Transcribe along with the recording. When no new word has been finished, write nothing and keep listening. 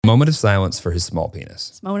Moment of silence for his small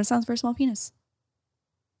penis. Moment of silence for a small penis.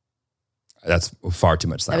 That's far too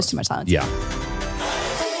much silence. That was too much silence. Yeah.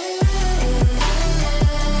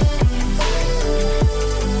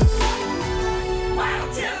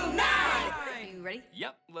 Are you ready?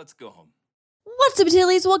 Yep, let's go home. What's up,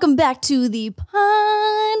 Tillies? Welcome back to the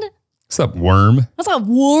pond. What's up, worm? What's up,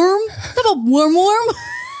 worm? What's up, worm?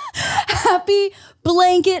 Happy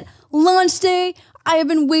blanket launch day. I have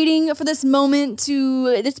been waiting for this moment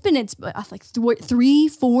it's like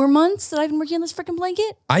 3-4 months that I've been working on this freaking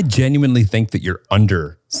blanket. I genuinely think that you're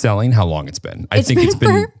underselling how long it's been. I think it's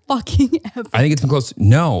been fucking ever. I think it's been close.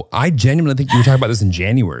 No, I genuinely think you were talking about this in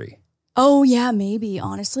January. Oh yeah, maybe.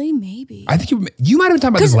 Honestly, maybe. I think you might have been talking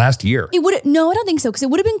about this last year. No, I don't think so, because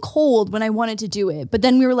it would have been cold when I wanted to do it. But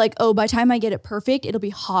then we were like, oh, by the time I get it perfect, it'll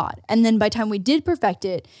be hot. And then by the time we did perfect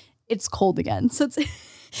it, it's cold again. So it's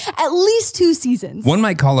at least 2 seasons. One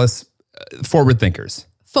might call us forward thinkers.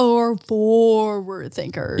 Forward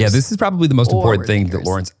thinkers. Yeah, this is probably the most important thing thinkers that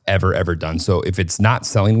Lauren's ever done. So if it's not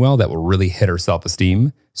selling well, that will really hit her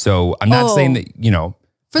self-esteem. So I'm not saying that,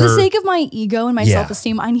 For the sake of my ego and my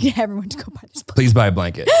self-esteem, I need everyone to go buy this blanket. Please buy a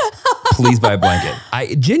blanket. Please buy a blanket.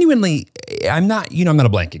 I'm not a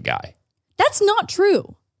blanket guy. That's not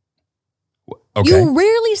true. Okay. You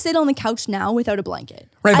rarely sit on the couch now without a blanket.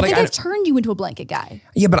 Right, I think I've turned you into a blanket guy.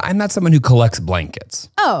 Yeah, but I'm not someone who collects blankets.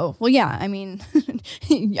 Oh, well, yeah. I mean,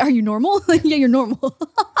 are you normal? Yeah, you're normal.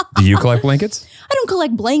 Do you collect blankets? I don't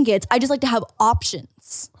collect blankets. I just like to have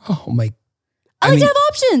options. Oh, my. I like to have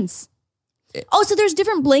options. Oh, so there's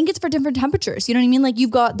different blankets for different temperatures. You know what I mean? Like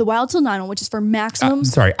you've got the Wild Till Nylon, which is for maximum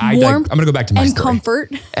warmth I'm going to go back to my and story.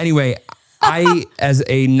 comfort. Anyway, I, as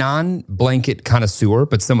a non-blanket connoisseur,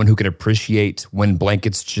 but someone who can appreciate when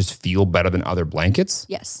blankets just feel better than other blankets.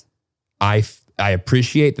 Yes. I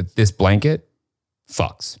appreciate that this blanket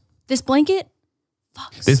fucks. This blanket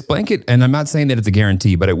fucks. This blanket, and I'm not saying that it's a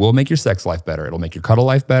guarantee, but it will make your sex life better. It'll make your cuddle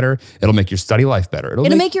life better. It'll make your study life better.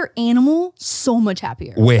 It'll make your animal so much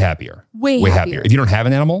happier. Way happier. Way happier. If you don't have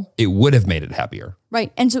an animal, it would have made it happier.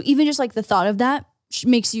 Right. And so even just like the thought of that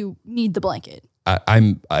makes you need the blanket.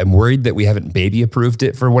 I'm worried that we haven't baby approved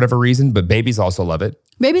it for whatever reason, but babies also love it.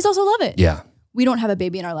 Babies also love it. Yeah. We don't have a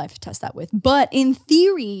baby in our life to test that with. But in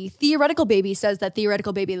theory, Theoretical Baby says that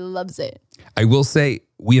Theoretical Baby loves it. I will say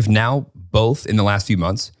we have now both in the last few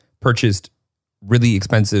months purchased really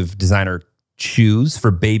expensive designer shoes for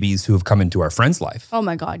babies who have come into our friend's life. Oh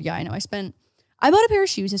my God. Yeah, I know. I bought a pair of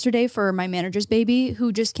shoes yesterday for my manager's baby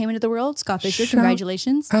who just came into the world. Scott Fisher,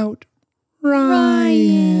 congratulations. Out.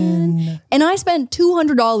 Ryan. And I spent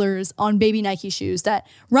 $200 on baby Nike shoes that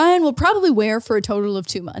Ryan will probably wear for a total of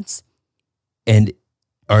 2 months. And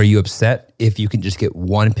are you upset if you can just get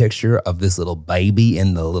one picture of this little baby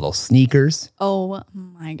in the little sneakers? Oh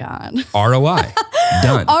my God. ROI.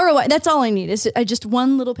 Done. ROI. That's all I need is just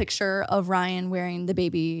one little picture of Ryan wearing the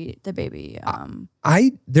baby.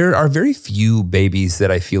 There are very few babies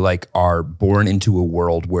that I feel like are born into a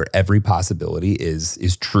world where every possibility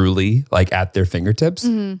is truly like at their fingertips.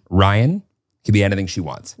 Mm-hmm. Ryan can be anything she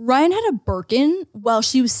wants. Ryan had a Birkin while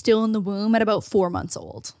she was still in the womb at about 4 months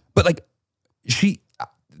old. But like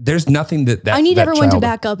there's nothing that I need that everyone to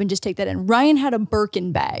back up and just take that in. Ryan had a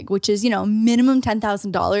Birkin bag, which is, minimum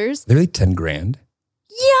 $10,000. They're like 10 grand.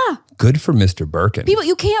 Yeah. Good for Mr. Birkin. People,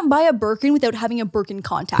 you can't buy a Birkin without having a Birkin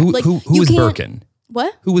contact. Who is Birkin?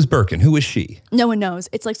 What? Who was Birkin? Who is she? No one knows.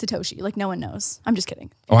 It's like Satoshi. Like no one knows. I'm just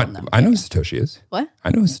kidding. Oh, I know who Satoshi is. What?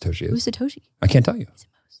 I know who Satoshi is. Who's Satoshi? I can't tell you.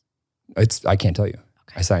 I can't tell you.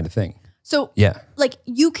 Okay. I signed a thing. So yeah, like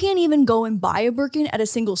you can't even go and buy a Birkin at a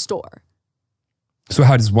single store. So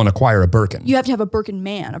how does one acquire a Birkin? You have to have a Birkin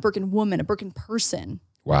man, a Birkin woman, a Birkin person.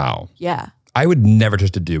 Wow. Yeah. I would never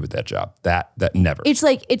trust a dude with that job. That never. It's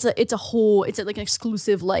like it's like an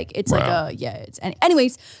exclusive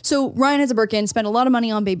anyways. So Ryan has a Birkin, spent a lot of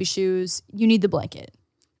money on baby shoes. You need the blanket.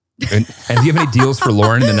 And do you have any deals for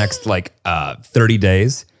Lauren in the next 30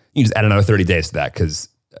 days? You can just add another 30 days to that because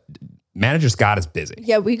manager Scott is busy.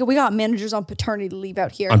 Yeah, we got managers on paternity leave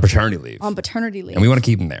out here. On paternity leave. And we want to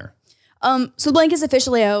keep them there. So the blanket's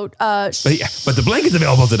officially out. But the blanket's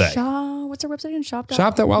available today. What's our website again?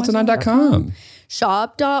 Shop.wildtill9.com.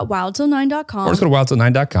 Shop.wildtill9.com. Or just go to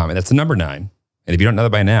wildtill9.com, and that's the number 9. And if you don't know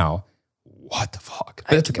that by now, what the fuck?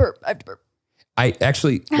 I have to burp. I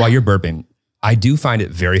actually, while you're burping, I do find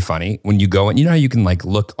it very funny when you go and you know how you can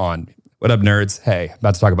look on, what up nerds? Hey,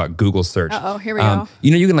 about to talk about Google search. Uh-oh, here we go.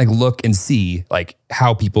 You can look and see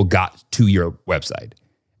how people got to your website.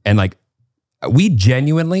 And we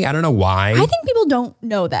genuinely, I don't know why. I think people don't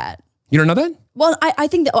know that. You don't know that? Well, I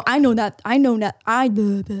think that I know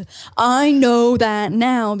that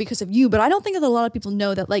now because of you, but I don't think that a lot of people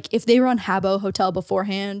know that, like, if they were on Habbo Hotel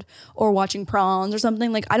beforehand or watching prawns or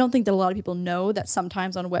something, like, I don't think that a lot of people know that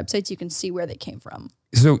sometimes on websites you can see where they came from.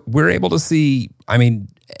 So we're able to see, I mean,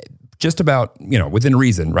 just about, within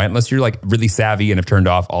reason, right? Unless you're like really savvy and have turned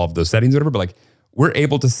off all of those settings or whatever, but like we're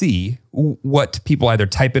able to see what people either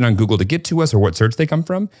type in on Google to get to us or what search they come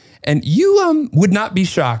from. And you would not be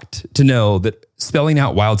shocked to know that spelling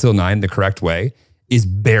out Wild Till 9 the correct way is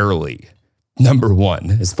barely number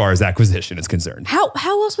one as far as acquisition is concerned. How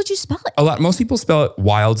else would you spell it? Most people spell it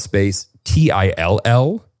wild space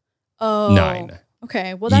TILL 9.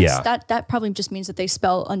 Okay, well that probably just means that they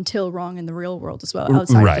spell until wrong in the real world as well,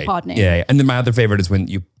 outside of the pod name. Yeah. And then my other favorite is when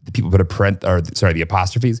people put the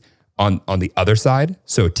apostrophes on the other side.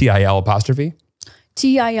 So TIL apostrophe.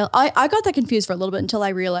 TIL. I got that confused for a little bit until I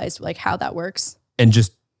realized like how that works. And do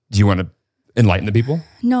you want to enlighten the people?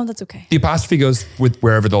 No, that's okay. The apostrophe goes with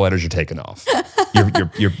wherever the letters are taken off.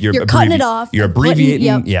 You're cutting it off. You're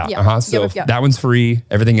abbreviating. So Yep. that one's free.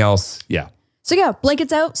 Everything else, yeah. So yeah,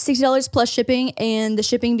 blankets out, $60 plus shipping, and the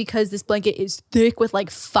shipping, because this blanket is thick with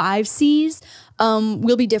like 5 C's,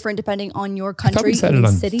 will be different depending on your country. I thought we said it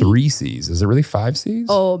on 3 C's. Is it really 5 C's?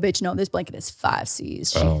 Oh, bitch, no, this blanket is 5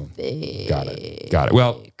 C's. Thick. Got it.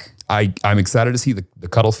 Well, I'm excited to see the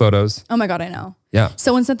cuddle photos. Oh my God, I know. Yeah.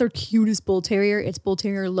 Someone sent their cutest bull terrier. It's Bull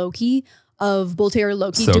Terrier Loki of Bull Terrier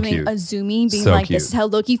Loki doing cute. a zoomie, being So like, cute. this is how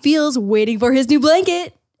Loki feels waiting for his new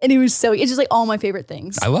blanket. And it was it's just like all my favorite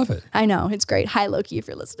things. I love it. I know, it's great. Hi, Loki, if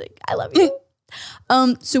you're listening. I love you.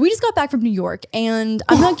 So we just got back from New York, and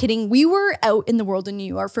I'm not kidding. We were out in the world in New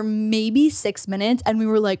York for maybe 6 minutes, and we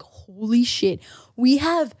were like, holy shit, we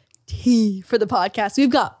have tea for the podcast. We've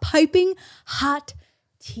got piping hot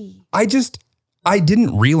tea. I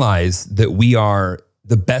didn't realize that we are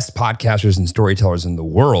the best podcasters and storytellers in the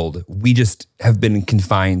world. We just have been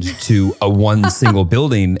confined to one single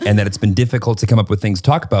building, and that it's been difficult to come up with things to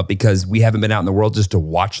talk about because we haven't been out in the world just to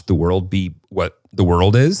watch the world be what the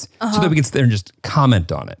world is, so that we can sit there and just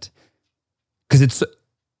comment on it. Because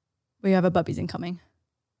We have a bubbies incoming.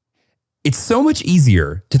 It's so much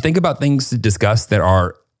easier to think about things to discuss that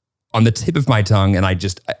are on the tip of my tongue, and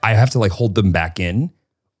I have to like hold them back in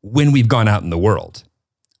when we've gone out in the world.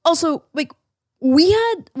 Also, like, we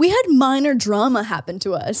had minor drama happen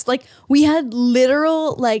to us. Like, we had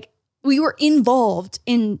literal, like, we were involved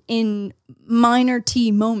in minor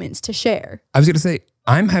tea moments to share. I was going to say,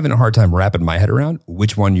 I'm having a hard time wrapping my head around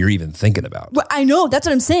which one you're even thinking about. Well, I know, that's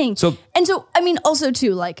what I'm saying. So, I mean, also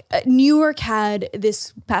too, like, New York had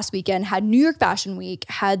this past weekend, had New York Fashion Week,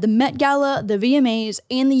 had the Met Gala, the VMAs,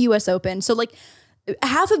 and the US Open. So, like,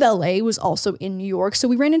 half of LA was also in New York. So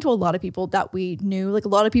we ran into a lot of people that we knew. Like, a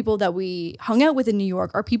lot of people that we hung out with in New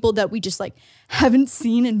York are people that we just like haven't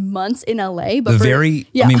seen in months in LA. But I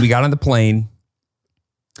mean, we got on the plane.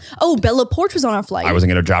 Oh, Bella Poarch was on our flight. I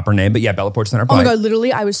wasn't going to drop her name, but yeah, Bella Poarch was on our Oh flight. my God,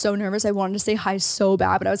 literally, I was so nervous. I wanted to say hi so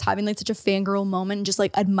bad, but I was having like such a fangirl moment and just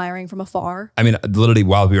like admiring from afar. I mean, literally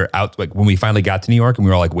while we were out, like when we finally got to New York and we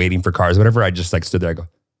were all like waiting for cars or whatever, I just like stood there, I go,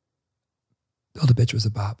 Build a Bitch was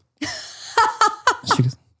a bop. She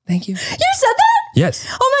goes, thank you. You said that? Yes.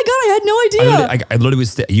 Oh my God, I had no idea. I literally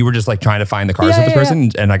was, you were just like trying to find the cars with the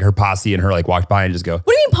person and like her posse and her like walked by and just go. What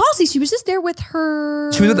do you mean posse? She was just there with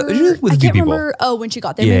her. She was with a few people. Remember. Oh, when she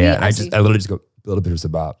got there. Yeah, maybe? yeah. And I literally just go, Build a Bitch was a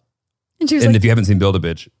bop. And she was And like, if you haven't seen Build a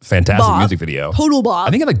Bitch, fantastic bop. music video. Total bop.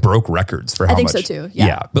 I think it like broke records for how much. I think so too.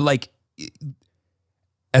 Yeah. But like,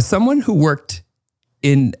 as someone who worked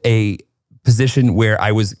in a position where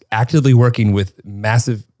I was actively working with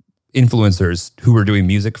massive influencers who were doing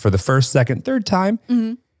music for the first, second, third time,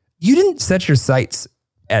 you didn't set your sights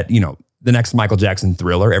at, the next Michael Jackson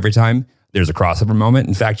Thriller every time there's a crossover moment.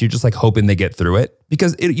 In fact, you're just like hoping they get through it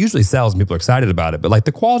because it usually sells and people are excited about it. But like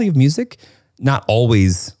the quality of music, not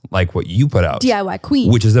always like what you put out. DIY Queen.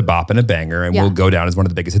 Which is a bop and a banger and will go down as one of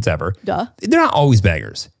the biggest hits ever. Duh. They're not always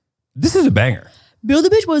bangers. This is a banger. Build a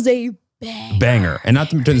Bitch was a Banger. And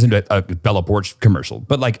not to turn this into a Bella Poarch commercial,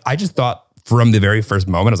 but like I just thought from the very first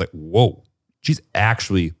moment, I was like, whoa, she's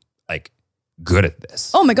actually like good at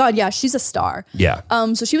this. Oh my God, yeah, she's a star. Yeah.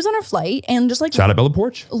 So she was on her flight and just like Shout out Bella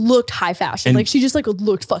Poarch. looked high fashion. And- like she just like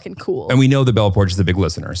looked fucking cool. And we know that Bella Poarch is a big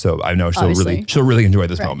listener, so I know Obviously. she'll really enjoy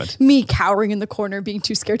this moment. Me cowering in the corner, being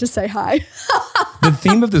too scared to say hi. The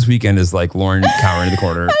theme of this weekend is like Lauren cowering in the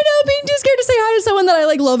corner. I know, being too scared to say hi to someone that I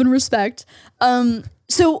like love and respect.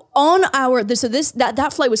 So on that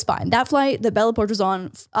flight was fine. That flight that Bella Poarch was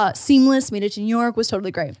on, seamless, made it to New York, was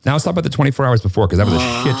totally great. Now let's talk about the 24 hours before because that was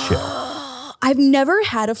a shit show. I've never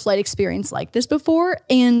had a flight experience like this before.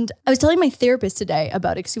 And I was telling my therapist today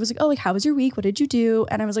about it because he was like, oh, like, how was your week? What did you do?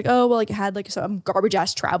 And I was like, oh, well, like I had like some garbage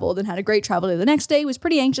ass travel, then had a great travel day the next day, was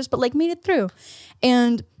pretty anxious, but like made it through.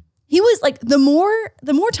 And he was like, the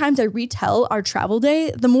more times I retell our travel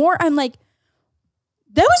day, the more I'm like,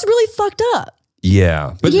 that was really fucked up.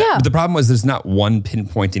 Yeah. But the problem was there's not one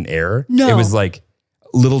pinpointing error. No. It was like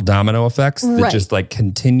little domino effects that just like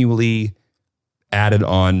continually added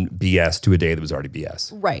on BS to a day that was already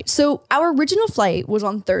BS. Right. So our original flight was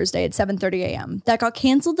on Thursday at 7:30 a.m. That got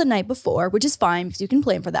canceled the night before, which is fine because you can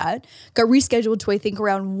plan for that. Got rescheduled to, I think,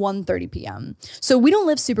 around 1:30 p.m. So we don't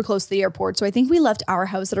live super close to the airport. So I think we left our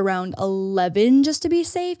house at around 11 just to be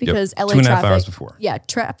safe because LA 2.5 traffic. hours before. Yeah.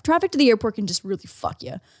 Traffic to the airport can just really fuck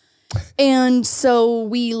you. And so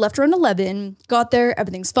we left around 11, got there,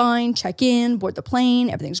 everything's fine, check in, board the plane,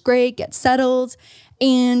 everything's great, get settled.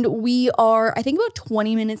 And we are, I think, about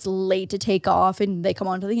 20 minutes late to take off, and they come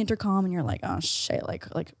onto the intercom and you're like, oh shit, like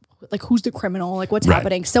who's the criminal? Like what's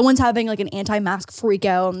happening? Someone's having like an anti-mask freak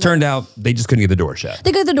out. Turned out they just couldn't get the door shut.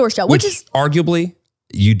 They got the door shut, which is arguably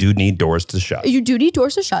you do need doors to shut. You do need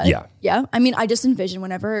doors to shut. Yeah. Yeah. I mean, I just envision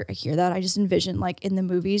whenever I hear that, I just envision like in the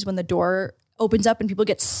movies when the door opens up and people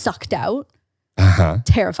get sucked out.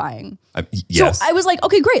 Terrifying. Yes. So I was like,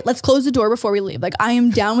 okay, great. Let's close the door before we leave. Like I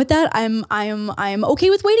am down with that. I'm okay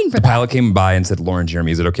with waiting for the that. pilot came by and said, Lauren,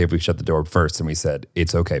 Jeremy, is it okay if we shut the door first? And we said,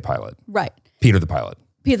 it's okay, pilot. Right. Peter the pilot.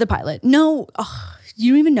 Peter the pilot. No,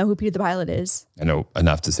 you don't even know who Peter the pilot is. I know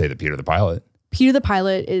enough to say that Peter the pilot. Peter the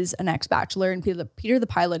pilot is an ex-bachelor, and Peter the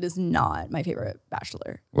pilot is not my favorite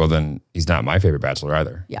bachelor. Well, then he's not my favorite bachelor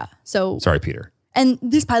either. Yeah. So sorry, Peter. And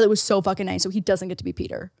this pilot was so fucking nice, so he doesn't get to be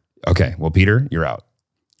Peter. Okay. Well, Peter, you're out.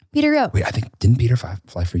 Peter, out. Wait, I think, didn't Peter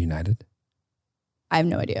fly for United? I have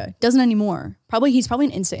no idea. Doesn't anymore. He's probably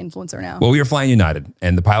an Insta influencer now. Well, we were flying United,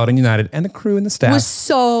 and the pilot on United and the crew and the staff was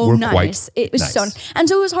so were nice. It was so nice. And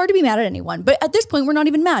so it was hard to be mad at anyone. But at this point, we're not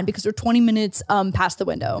even mad because we're 20 minutes past the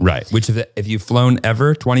window. Right. Which if you've flown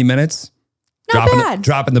ever 20 minutes, not bad.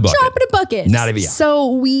 Drop in the bucket. Drop in a bucket. Not even.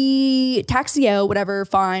 So we taxi out, whatever,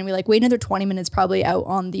 fine. We like wait another 20 minutes probably out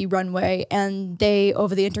on the runway. And they,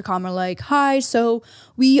 over the intercom, are like, hi, so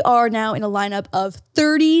we are now in a lineup of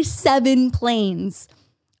 37 planes.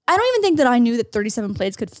 I don't even think that I knew that 37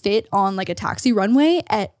 planes could fit on like a taxi runway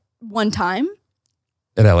at one time.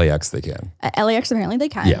 At LAX they can. At LAX apparently they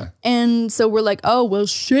can. Yeah. And so we're like, oh, well,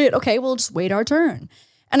 shit. Okay, we'll just wait our turn.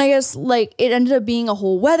 And I guess like it ended up being a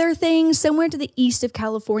whole weather thing somewhere to the east of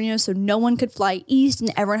California. So no one could fly east and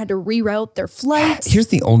everyone had to reroute their flights. Here's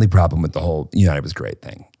the only problem with the whole United was great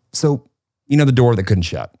thing. So, you know, the door that couldn't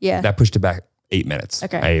shut. Yeah. That pushed it back 8 minutes.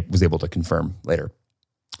 Okay. I was able to confirm later.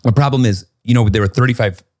 The problem is, you know, there were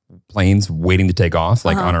 35 planes waiting to take off,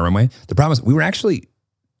 like on our runway. The problem is we were actually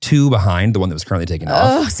 2 behind the one that was currently taking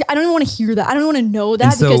off. See, I don't even want to hear that. I don't want to know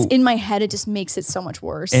that because in my head, it just makes it so much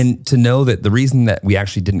worse. And to know that the reason that we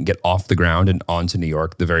actually didn't get off the ground and onto New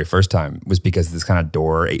York the very first time was because of this kind of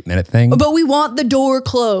door 8-minute thing. But we want the door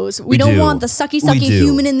closed. We don't want the sucky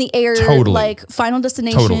human in the air, like Final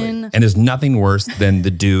Destination. Totally. And there's nothing worse than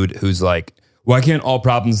the dude who's like, why can't all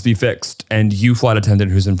problems be fixed? And you, flight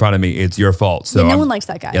attendant who's in front of me, it's your fault. So no one likes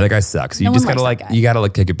that guy. Yeah, that guy sucks. You just gotta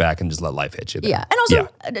take it back and just let life hit you there. Yeah. And also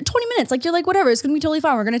 20 minutes, like you're like, whatever, it's gonna be totally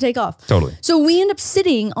fine. We're gonna take off. Totally. So we end up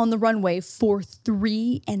sitting on the runway for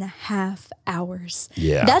 3.5 hours.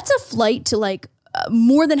 Yeah. That's a flight to like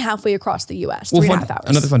more than halfway across the US. 3.5 hours.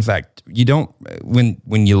 Another fun fact, you don't,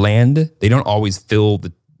 when you land, they don't always fill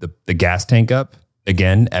the gas tank up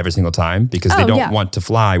again every single time because they don't want to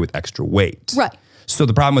fly with extra weight. Right. So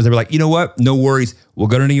the problem was they were like, you know what? No worries. We'll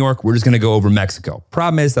go to New York. We're just going to go over Mexico.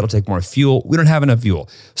 Problem is that'll take more fuel. We don't have enough fuel.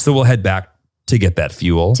 So we'll head back to get that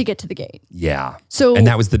fuel. To get to the gate. Yeah. So and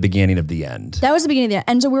that was the beginning of the end. That was the beginning of the end.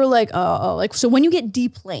 And so we were like, so when you get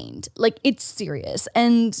deplaned, like it's serious.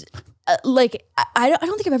 And like, I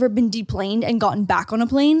don't think I've ever been deplaned and gotten back on a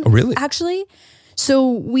plane. Oh, really? Actually.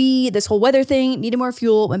 So this whole weather thing, needed more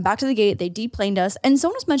fuel, went back to the gate, they deplaned us. And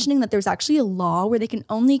someone was mentioning that there's actually a law where they can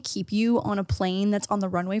only keep you on a plane that's on the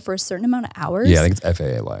runway for a certain amount of hours. Yeah, I think it's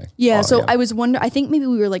FAA law. Yeah, I was wondering, I think maybe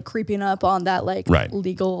we were like creeping up on that like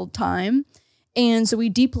legal time. And so we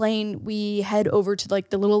deplane, we head over to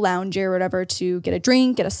like the little lounge or whatever to get a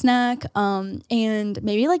drink, get a snack. And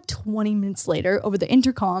maybe like 20 minutes later over the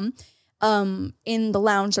intercom, in the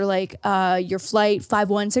lounge, they're like, your flight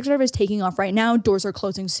 516 or whatever is taking off right now. Doors are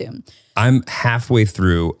closing soon. I'm halfway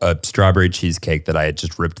through a strawberry cheesecake that I had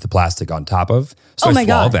just ripped the plastic on top of. So Oh my I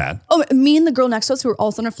swallowed God. that. Oh, me and the girl next to us who were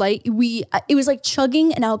also on a flight, it was like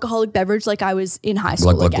chugging an alcoholic beverage like I was in high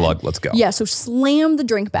school Glug, glug, again. glug, let's go. Yeah, so slam the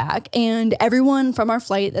drink back, and everyone from our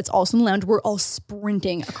flight that's also in the lounge, we're all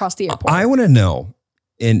sprinting across the airport. I want to know,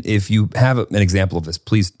 and if you have an example of this,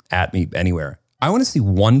 please at me anywhere. I want to see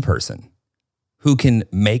one person who can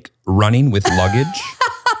make running with luggage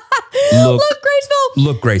Look graceful.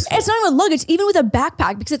 look graceful. It's not even with luggage, even with a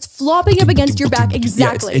backpack, because it's flopping up against your back.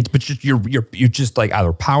 Exactly. Yeah, but you're just like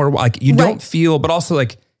either power, like you don't feel, but also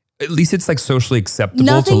like at least it's like socially acceptable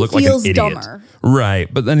Nothing to look like an feels idiot. dumber.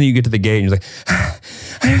 Right. But then you get to the gate and you're like,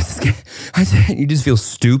 you just feel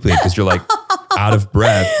stupid because you're like out of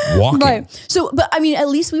breath walking. Right. So, but I mean, at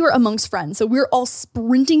least we were amongst friends. So we're all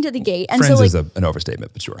sprinting to the gate. And Friends so, like, is an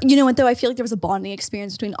overstatement, but sure. you know what, though? I feel like there was a bonding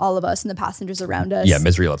experience between all of us and the passengers around us. Yeah,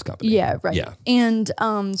 misery loves company. Yeah, right. Yeah. And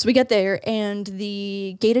so we get there, and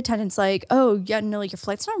the gate attendant's like, "Oh, yeah, no, like your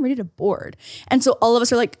flight's not ready to board." And so all of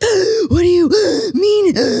us are like, "What do you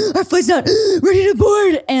mean? Our flight's not ready to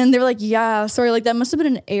board?" And they were like, "Yeah, sorry, like that must have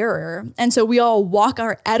been an error." And so we all walk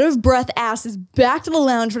our out of breath asses back to the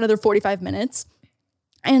lounge for another 45 minutes.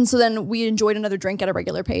 And so then we enjoyed another drink at a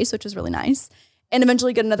regular pace, which was really nice. And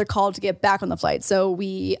eventually get another call to get back on the flight. So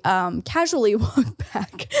we casually walked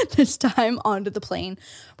back this time onto the plane,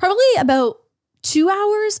 probably about 2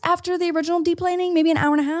 hours after the original deplaning, maybe an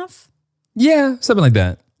hour and a half. Yeah, something like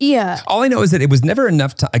that. Yeah. All I know is that it was never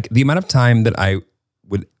enough time. Like, the amount of time that I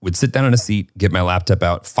would sit down on a seat, get my laptop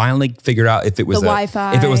out, finally figure out if it was The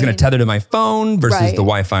Wi-Fi. if it was going to tether to my phone versus Right. the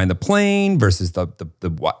Wi-Fi in the plane versus the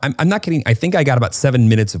I'm not kidding. I think I got about 7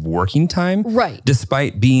 minutes of working time, Right.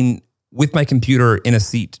 despite being with my computer in a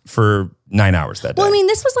seat for 9 hours that day. Well, I mean,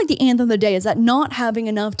 this was like the anthem of the day, is that not having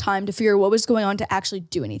enough time to figure what was going on to actually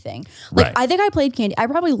do anything. Like, Right. I think I played Candy. I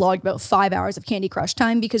probably logged about 5 hours of Candy Crush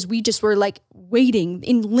time because we just were like waiting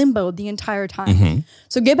in limbo the entire time. Mm-hmm.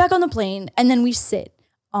 So get back on the plane, and then we sit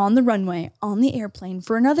on the runway, on the airplane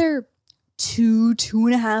for another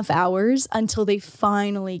 2.5 hours until they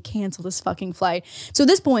finally cancel this fucking flight. So at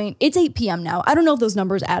this point, it's 8 p.m. now. I don't know if those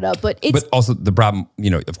numbers add up, but it's But also the problem,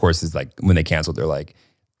 of course, is like when they canceled, they're like,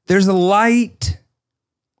 there's a light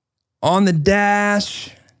on the dash.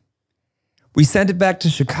 We sent it back to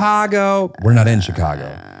Chicago. We're not in Chicago.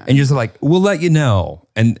 And you're just like, we'll let you know.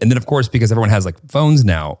 And then, of course, because everyone has like phones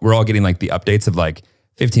now, we're all getting like the updates of like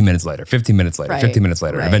 15 minutes later, 15 minutes later, Right. 15 minutes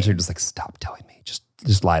later. Right. And eventually you're just like, stop telling me.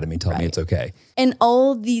 Just lie to me. Tell me it's okay. And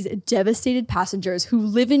all these devastated passengers who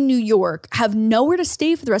live in New York have nowhere to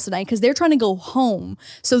stay for the rest of the night because they're trying to go home.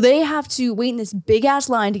 So they have to wait in this big ass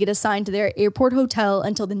line to get assigned to their airport hotel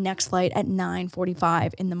until the next flight at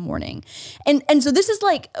 9:45 in the morning. And so this is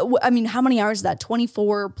like, I mean, how many hours is that?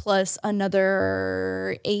 24 plus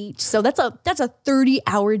another 8. So that's a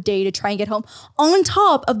 30-hour day to try and get home on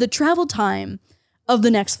top of the travel time of the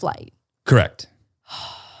next flight. Correct.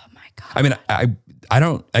 Oh my God. I mean,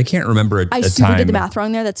 I can't remember a I time. super did the math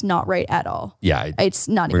wrong there. That's not right at all. Yeah. It's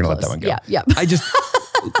not We're even going to close. let that one go.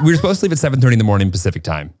 Yeah. We were supposed to leave at 7:30 in the morning Pacific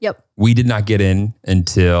time. Yep. We did not get in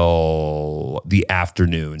until the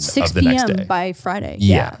afternoon 6 of the next day. p.m. by Friday.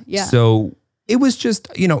 Yeah. Yeah. So it was just,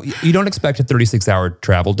 you don't expect a 36-hour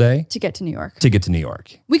travel day To get to New York. to get to New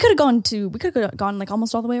York. We could have gone like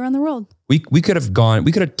almost all the way around the world. We could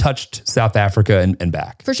have touched South Africa and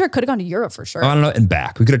back. For sure. Could have gone to Europe for sure. I don't know, and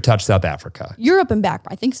back. We could have touched South Africa. Europe and back,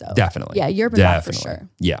 I think so. Definitely. Yeah, Europe and back for sure.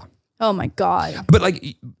 Yeah. Oh my God. But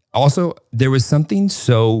like, also, there was something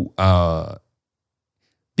so,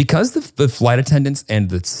 because the flight attendants and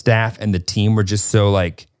the staff and the team were just so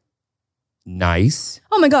like nice.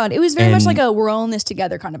 Oh my God. It was very much And- like a we're all in this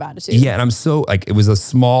together kind of attitude. Yeah. And I'm so like, it was a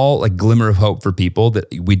small like glimmer of hope for people that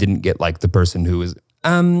we didn't get like the person who was,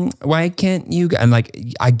 why can't you? And like,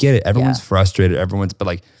 I get it. Everyone's Yeah. frustrated. But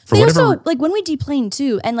like for They whatever. also, like when we deplaned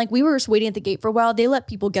too, and like we were just waiting at the gate for a while, they let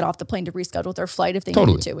people get off the plane to reschedule their flight if they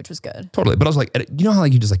Totally. needed to, which was good. Totally. But I was like, how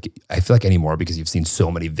like you just like, I feel like anymore because you've seen so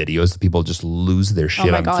many videos that people just lose their shit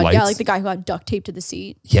Oh my on God. flights. Yeah, like the guy who got duct taped to the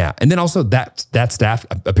seat. Yeah. And then also that staff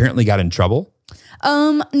apparently got in trouble.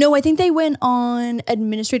 No, I think they went on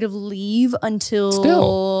administrative leave until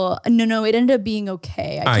Still. No, it ended up being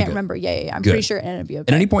okay. I can't good. remember. Yeah. I'm Good. pretty sure it ended up being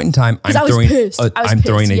okay. At any point in time, I'm I was throwing, pissed. I was I'm pissed,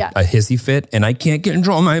 throwing yeah. a hissy fit and I can't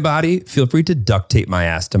control my body. Feel free to duct tape my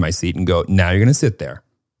ass to my seat and go, now you're going to sit there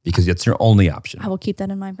because it's your only option. I will keep that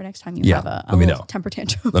in mind for next time you Yeah, have a let me little know. temper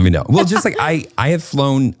tantrum. Let me know. Well, just like I have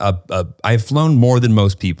flown I have flown more than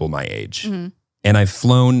most people my age. Mm-hmm. And I've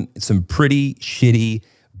flown some pretty shitty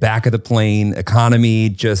back of the plane, economy,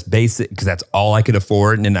 just basic, because that's all I could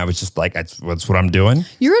afford. And then I was just like, that's what I'm doing.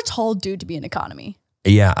 You're a tall dude to be in economy.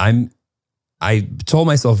 Yeah, I told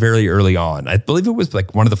myself very early on, I believe it was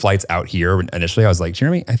like one of the flights out here. Initially, I was like,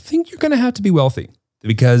 Jeremy, I think you're going to have to be wealthy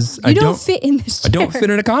because I don't fit in this chair. I don't fit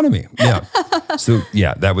in economy. Yeah. So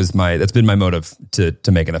yeah, that's been my motive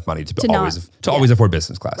to make enough money to always afford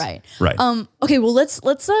business class. Right. Right. Okay. Well,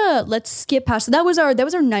 let's skip past. So that was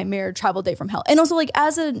our nightmare travel day from hell. And also, like,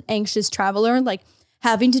 as an anxious traveler, like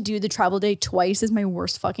having to do the travel day twice is my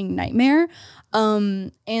worst fucking nightmare.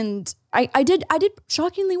 And I did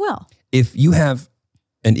shockingly well. If you have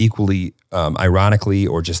an equally ironically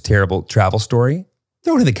or just terrible travel story,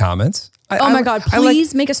 throw it in the comments. My God,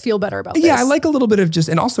 please make us feel better about this. Yeah, I like a little bit of just,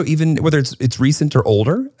 and also even whether it's recent or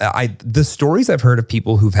older, the stories I've heard of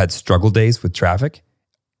people who've had struggle days with traffic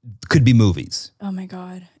could be movies. Oh my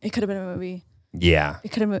God, it could have been a movie. Yeah.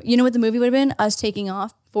 It could have. You know what the movie would have been? Us taking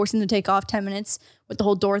off, forcing them to take off 10 minutes with the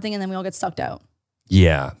whole door thing, and then we all get sucked out.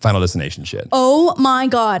 Yeah, Final Destination shit. Oh my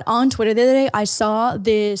God. On Twitter the other day, I saw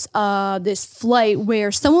this flight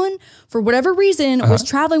where someone, for whatever reason, was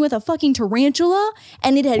traveling with a fucking tarantula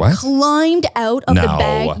and it had climbed out of the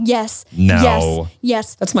bag. Yes. No.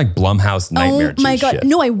 Yes. That's my Blumhouse nightmare. Oh my God. Shit.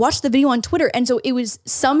 No, I watched the video on Twitter. And so it was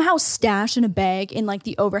somehow stashed in a bag in like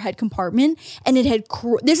the overhead compartment. And it had,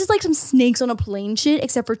 this is like some snakes on a plane shit,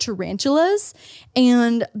 except for tarantulas.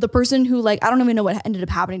 And the person who like, I don't even know what ended up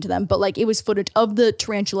happening to them, but like it was footage of the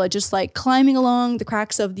tarantula just like climbing along the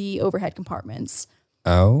cracks of the overhead compartments.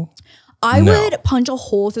 Oh, I would punch a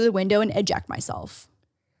hole through the window and eject myself.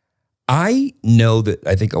 I know that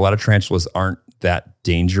I think a lot of tarantulas aren't that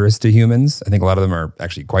dangerous to humans. I think a lot of them are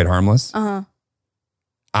actually quite harmless. I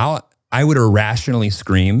would irrationally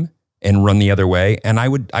scream and run the other way. And I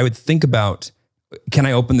would think about, can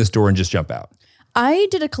I open this door and just jump out? I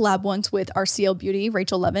did a collab once with our CL Beauty,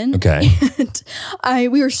 Rachel Levin. Okay. And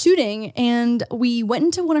we were shooting and we went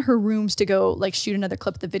into one of her rooms to go like shoot another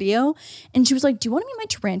clip of the video. And she was like, do you want to meet my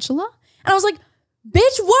tarantula? And I was like, bitch,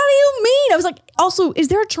 what do you mean? I was like, also, is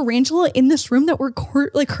there a tarantula in this room that we're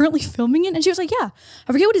currently filming in? And she was like, yeah.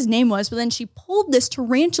 I forget what his name was, but then she pulled this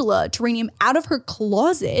tarantula terrarium out of her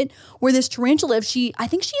closet where this tarantula lived. I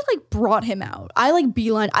think she like brought him out. I like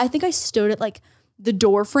beeline. I think I stood at like the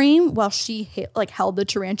door frame while she held the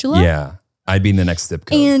tarantula. Yeah. I'd be in the next zip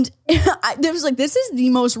code. And there was like, this is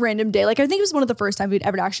the most random day. Like, I think it was one of the first times we'd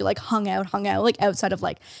ever actually like hung out like outside of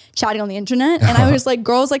like chatting on the internet. And I was like,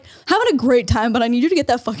 girls, like having a great time, but I need you to get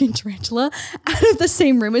that fucking tarantula out of the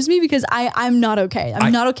same room as me because I'm not okay.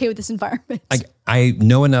 I'm not okay with this environment. I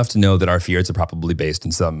know enough to know that our fears are probably based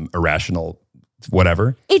in some irrational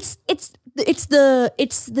whatever. It's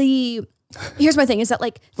the here's my thing is that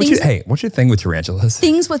like what's your thing with tarantulas?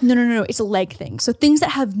 Things with no, it's a leg thing. So things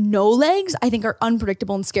that have no legs, I think are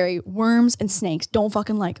unpredictable and scary. Worms and snakes, don't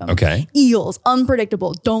fucking like them. Okay. Eels,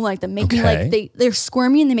 unpredictable, don't like them. Make me like they're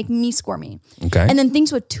squirmy and they make me squirmy. Okay. And then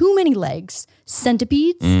things with too many legs,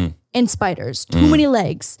 centipedes and spiders, too many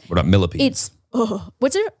legs. What about millipedes?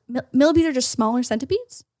 What's it? Millipedes are just smaller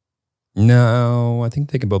centipedes? No, I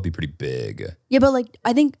think they can both be pretty big. Yeah, but like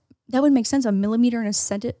I think that would make sense. A millimeter and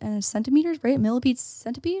a centimeter, right? Millipede,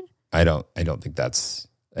 centipede? I don't think that's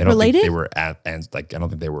related? Think they were I don't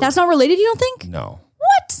think they were. That's not related, you don't think? No.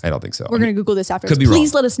 What? I don't think so. We're going to Google this afterwards. Could be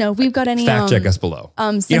Please wrong. let us know if we've got any. Fact check us below.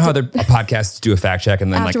 You know how other podcasts do a fact check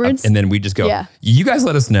and then afterwards? and then we just go, yeah. You guys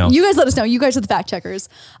let us know. You guys let us know. You guys are the fact checkers.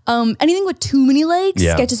 Anything with too many legs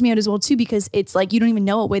sketches me out as well too because it's like you don't even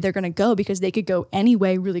know what way they're going to go because they could go any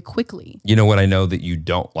way really quickly. You know what I know that you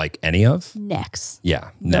don't like any of? Necks. Yeah.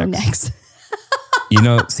 No necks. You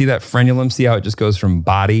know, see that frenulum? See how it just goes from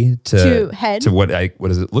body to head to what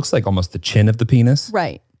is it? Looks like almost the chin of the penis.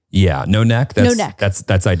 Right. Yeah. No neck. No neck.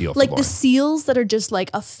 That's ideal. Like for the seals that are just like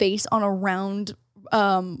a face on a round,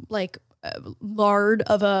 lard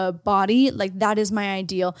of a body. Like that is my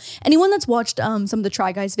ideal. Anyone that's watched some of the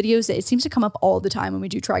Try Guys videos, it seems to come up all the time when we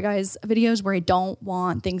do Try Guys videos where I don't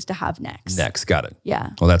want things to have necks. Necks. Got it. Yeah.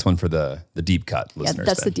 Well, that's one for the deep cut listeners. Yeah,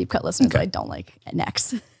 that's the deep cut listeners that I don't like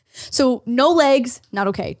necks. So no legs, not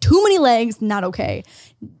okay. Too many legs, not okay.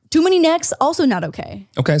 Too many necks, also not okay.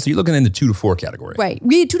 Okay, so you're looking in the 2 to 4 category. Right.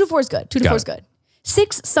 2 to 4 is good. 2 to 4 is good.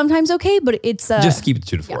 6 sometimes okay, but it's just keep it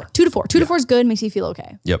 2 to 4. Yeah, 2 to 4. 2 to 4 is good, makes you feel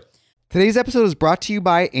okay. Yep. Today's episode is brought to you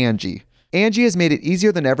by Angie. Angie has made it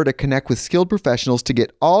easier than ever to connect with skilled professionals to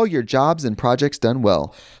get all your jobs and projects done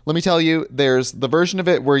well. Let me tell you, there's the version of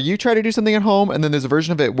it where you try to do something at home, and then there's a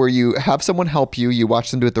version of it where you have someone help you, you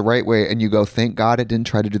watch them do it the right way, and you go, thank God I didn't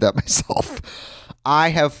try to do that myself.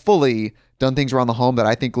 I have fully done things around the home that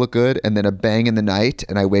I think look good, and then a bang in the night,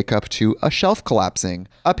 and I wake up to a shelf collapsing,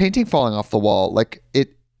 a painting falling off the wall. Like,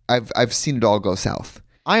 I've seen it all go south.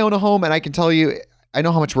 I own a home and I can tell you, I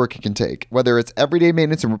know how much work it can take. Whether it's everyday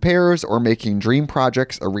maintenance and repairs or making dream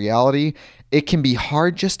projects a reality, it can be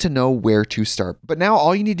hard just to know where to start. But now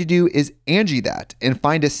all you need to do is Angie that and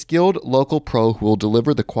find a skilled local pro who will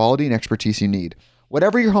deliver the quality and expertise you need.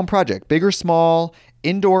 Whatever your home project, big or small,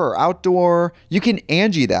 indoor or outdoor, you can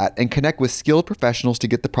Angie that and connect with skilled professionals to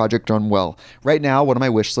get the project done well. Right now, one of my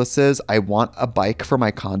wish lists is I want a bike for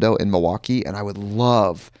my condo in Milwaukee, and I would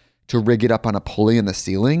love to rig it up on a pulley in the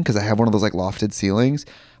ceiling because I have one of those like lofted ceilings,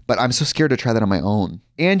 but I'm so scared to try that on my own.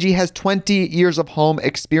 Angie has 20 years of home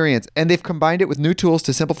experience, and they've combined it with new tools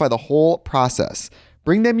to simplify the whole process.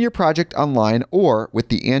 Bring them your project online or with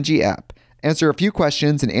the Angie app. Answer a few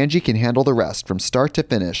questions and Angie can handle the rest from start to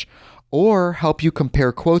finish, or help you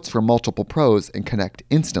compare quotes from multiple pros and connect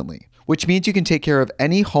instantly, which means you can take care of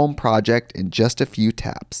any home project in just a few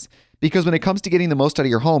taps. Because when it comes to getting the most out of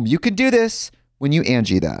your home, you can do this when you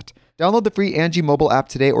Angie that. Download the free Angie mobile app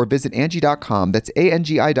today or visit Angie.com. That's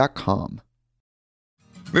ANGI.com.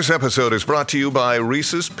 This episode is brought to you by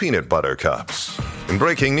Reese's Peanut Butter Cups. In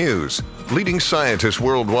breaking news, leading scientists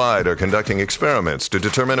worldwide are conducting experiments to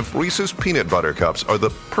determine if Reese's Peanut Butter Cups are the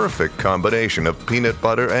perfect combination of peanut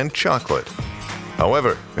butter and chocolate.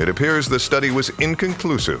 However, it appears the study was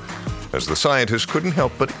inconclusive, as the scientists couldn't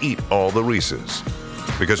help but eat all the Reese's.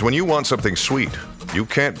 Because when you want something sweet, you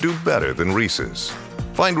can't do better than Reese's.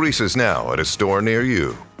 Find Reese's now at a store near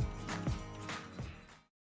you.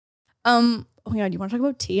 Oh my God, you want to talk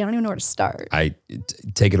about tea? I don't even know where to start.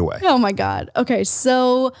 Take it away. Oh my God. Okay,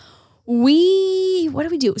 so what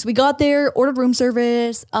did we do? So we got there, ordered room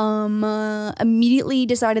service, immediately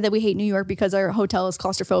decided that we hate New York because our hotel is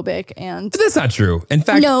claustrophobic, and That's not true. In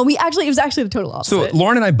fact, no, it was actually the total opposite. so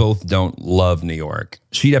Lauren and I both don't love New York.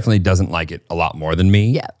 She definitely doesn't like it a lot more than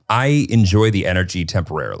me. Yeah. I enjoy the energy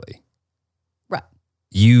temporarily. Right.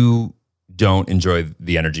 You don't enjoy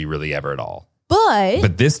the energy really ever at all.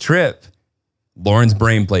 But this trip, Lauren's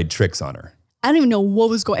brain played tricks on her. I don't even know what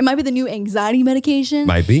was going. It might be the new anxiety medication.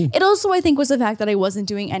 Might be. It also, I think, was the fact that I wasn't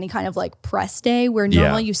doing any kind of like press day where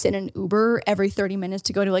normally you sit in an Uber every 30 minutes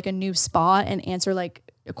to go to like a new spot and answer like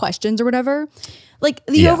questions or whatever. Like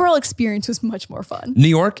the overall experience was much more fun. New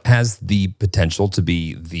York has the potential to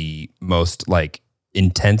be the most like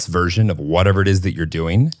intense version of whatever it is that you're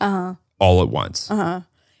doing all at once.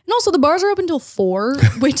 And also the bars are open until 4,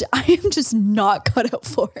 which I am just not cut out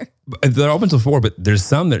for. They're open till 4, but there's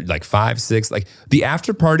some that are like 5, 6. Like the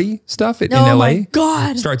after party stuff in Oh LA my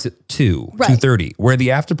God. starts at 2, Right. 2:30, where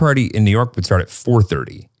the after party in New York would start at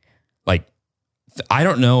 4:30. Like, I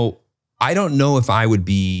don't know if I would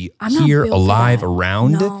be I'm not here built for alive that.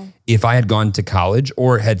 around No. if I had gone to college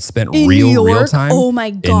or had spent In real New York? time Oh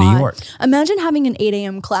my God. in New York. Imagine having an 8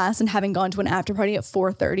 a.m. class and having gone to an after party at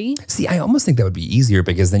 4:30. See, I almost think that would be easier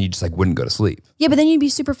because then you just like wouldn't go to sleep. Yeah, but then you'd be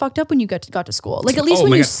super fucked up when you got to school. Like at least Oh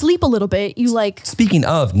when my you God. sleep a little bit, you like, Speaking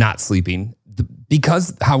of not sleeping,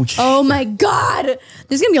 because how oh my God,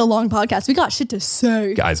 this is gonna be a long podcast. We got shit to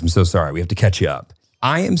say. guys, I'm so sorry. We have to catch you up.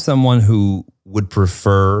 I am someone who would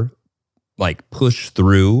prefer like push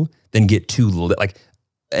through than get too like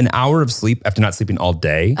an hour of sleep after not sleeping all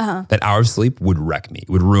day. That hour of sleep would wreck me. It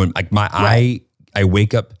would ruin like my I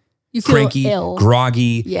wake up You feel cranky, ill.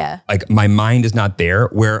 groggy. Yeah. Like my mind is not there.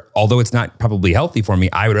 Where although it's not probably healthy for me,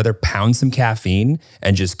 I would rather pound some caffeine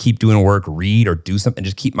and just keep doing work, read or do something, and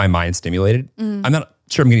just keep my mind stimulated. I'm not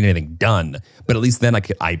sure I'm getting anything done, but at least then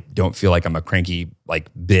I don't feel like I'm a cranky like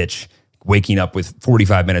bitch waking up with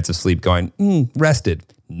 45 minutes of sleep going, rested.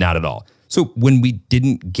 Not at all. So when we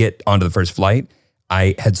didn't get onto the first flight,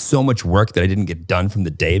 I had so much work that I didn't get done from the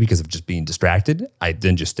day because of just being distracted. I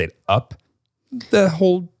then just stayed up the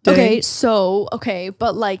whole day. Okay,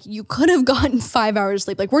 but like you could have gotten 5 hours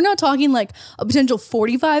sleep. Like we're not talking like a potential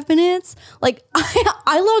 45 minutes. Like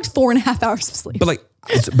I logged 4.5 hours of sleep. But like,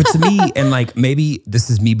 but to me, and like maybe this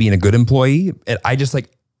is me being a good employee, and I just like,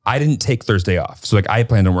 I didn't take Thursday off. So like I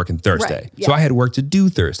planned on working Thursday. Right, yeah. So I had work to do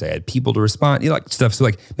Thursday. I had people to respond, like stuff. So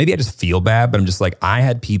like maybe I just feel bad, but I'm just like, I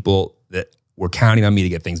had people that were counting on me to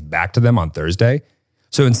get things back to them on Thursday.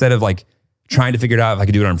 So instead of like trying to figure it out if I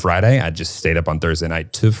could do it on Friday, I just stayed up on Thursday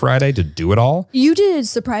night to Friday to do it all. You did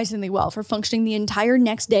surprisingly well for functioning the entire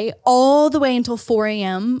next day all the way until 4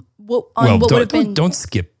 a.m. Don't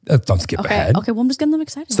skip ahead. Okay, well I'm just getting them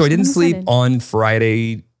excited. So I didn't sleep on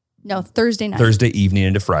Friday, No, Thursday night. Thursday evening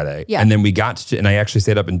into Friday. Yeah. And then we got to, and I actually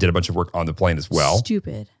stayed up and did a bunch of work on the plane as well.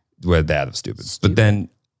 Stupid. Well, that was stupid. But then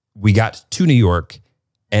we got to New York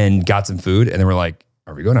and got some food. And then we're like,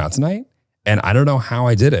 are we going out tonight? And I don't know how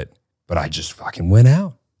I did it, but I just fucking went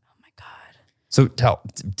out. Oh my God. So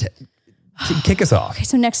Kick us off. Okay,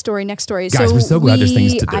 so next story. Guys, we're so glad there's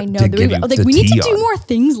things to do. I know. to give you- to we need to tea do on. more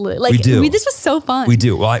things. Like We do. this was so fun. We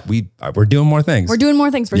do. Well, we're doing more things. We're doing more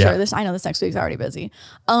things for Yeah. sure. I know this next week's already busy.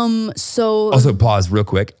 So Also, pause real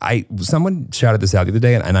quick. Someone shouted this out the other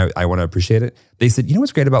day, and I want to appreciate it. They said, you know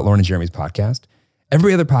what's great about Lauren and Jeremy's podcast?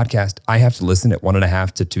 Every other podcast, I have to listen at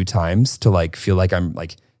 1.5 to 2 times to like feel like I'm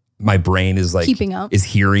like my brain is like Keeping up. is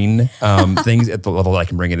hearing things at the level that I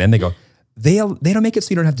can bring it in. They go, they don't make it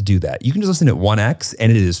so you don't have to do that. You can just listen at 1x, and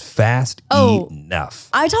it is fast enough.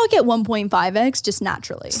 I talk at 1.5x just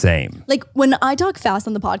naturally. Same. Like when I talk fast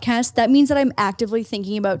on the podcast, that means that I'm actively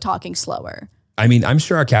thinking about talking slower. I mean, I'm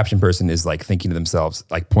sure our caption person is like thinking to themselves,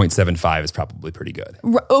 like 0.75 is probably pretty good.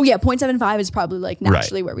 Oh yeah, 0.75 is probably like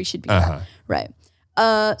naturally where we should be. At. Right.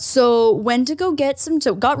 So went to go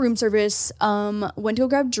got room service, went to go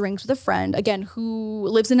grab drinks with a friend, again, who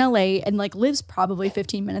lives in LA and like lives probably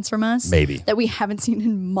 15 minutes from us. Maybe. That we haven't seen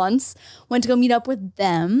in months. Went to go meet up with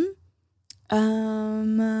them.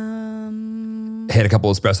 Had a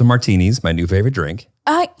couple espresso martinis, my new favorite drink.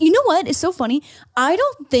 You know what? It's so funny. I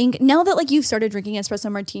don't think now that like you've started drinking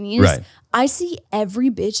espresso martinis, Right. I see every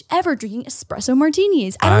bitch ever drinking espresso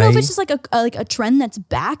martinis. I don't know if it's just like a trend that's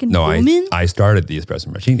back and booming. I started the espresso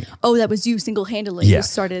martini. Oh, that was you single-handedly. Yeah. You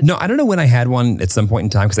started. No, I don't know when I had one at some point in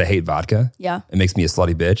time because I hate vodka. Yeah. It makes me a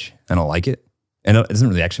slutty bitch. I don't like it. And it doesn't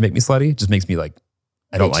really actually make me slutty. It just makes me like,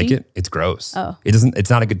 I don't like Bitchy? it. It's gross. Oh. It's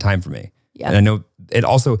not a good time for me. Yeah. And I know it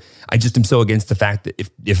also, I just am so against the fact that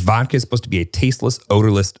if vodka is supposed to be a tasteless,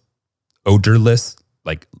 odorless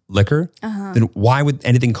like liquor, then why would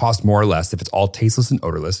anything cost more or less if it's all tasteless and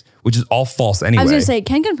odorless, which is all false anyway? I was gonna say,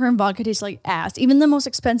 can confirm vodka tastes like ass. Even the most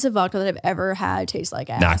expensive vodka that I've ever had tastes like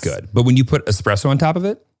ass. Not good. But when you put espresso on top of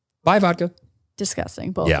it, buy vodka.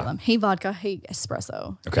 Disgusting, both Yeah. of them. Hate vodka, hate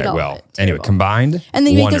espresso. Okay, Hate all of well, it. anyway, Terrible. combined, And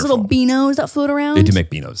they make those little wonderful. beanos that float around. They do make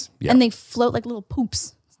beanos. Yeah. And they float like little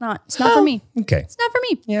poops. It's not for me. Okay. It's not for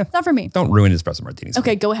me. Yeah. It's not for me. Don't ruin espresso martinis.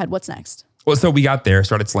 Okay, go ahead. What's next? Well, so we got there,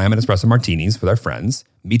 started slamming espresso martinis with our friends,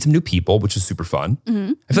 meet some new people, which is super fun.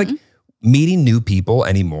 Mm-hmm. I feel like meeting new people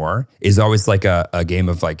anymore is always like a game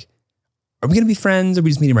of like, are we going to be friends? Are we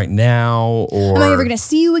just meeting right now? Or Am I ever going to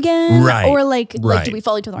see you again? Right, Or like right. do we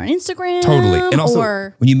follow each other on Instagram? Totally. And also,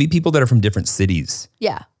 or, when you meet people that are from different cities,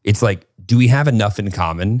 yeah. it's like, do we have enough in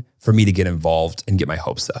common for me to get involved and get my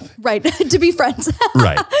hopes up? Right. To be friends.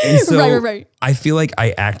 Right. And so Right. I feel like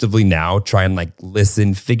I actively now try and like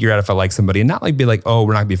listen, figure out if I like somebody and not like be like, oh,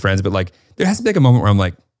 we're not gonna be friends, but like there has to be like a moment where I'm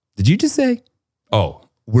like, did you just say, oh,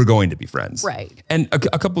 we're going to be friends? Right. And a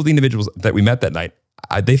couple of the individuals that we met that night,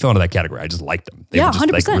 they fell into that category. I just liked them. They Yeah, were just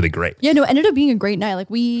 100%. like really great. Yeah, no, it ended up being a great night. Like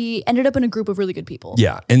we ended up in a group of really good people.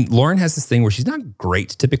 Yeah. And Lauren has this thing where she's not great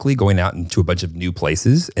typically going out into a bunch of new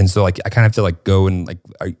places. And so like I kind of have to like go and like,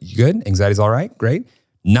 are you good? Anxiety's all right? Great.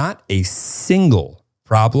 Not a single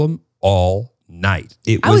problem all night.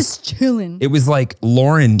 I was chilling. It was like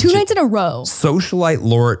Lauren. 2 nights in a row. Socialite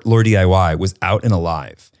Lore DIY was out and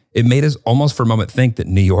alive. It made us almost for a moment think that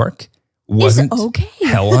New York wasn't okay.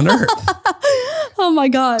 hell on earth. Oh my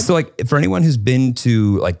God. So like for anyone who's been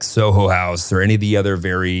to like Soho House or any of the other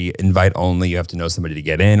very invite only, you have to know somebody to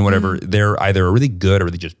get in, whatever, they're either a really good or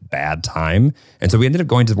really just bad time. And so we ended up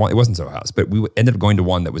going to one, it wasn't Soho House, but we ended up going to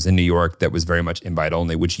one that was in New York that was very much invite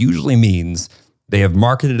only, which usually means they have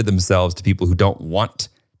marketed themselves to people who don't want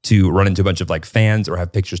to run into a bunch of like fans or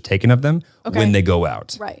have pictures taken of them when they go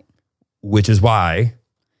out. Right. Which is why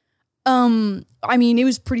I mean, it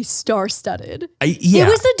was pretty star-studded. yeah. It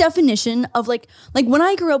was the definition of like when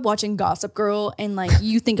I grew up watching Gossip Girl and like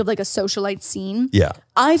you think of like a socialite scene. Yeah.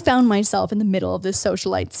 I found myself in the middle of this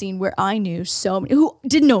socialite scene where I knew so many who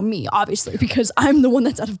didn't know me, obviously, because I'm the one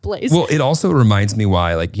that's out of place. Well, it also reminds me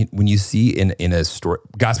why, like when you see in a store,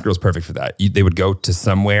 Gossip Girl is perfect for that. They would go to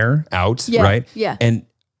somewhere out, Yeah, right? yeah. And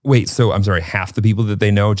wait, so I'm sorry, half the people that they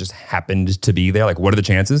know just happened to be there. Like, what are the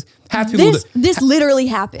chances? Half the people This literally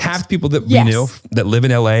happened. half the people that Yes. we know that live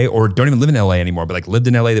in LA or don't even live in LA anymore, but like lived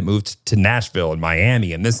in LA that moved to Nashville and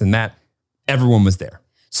Miami and this and that. Everyone was there.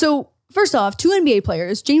 So first off, 2 NBA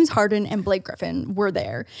players, James Harden and Blake Griffin, were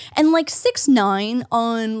there. And like 6'9"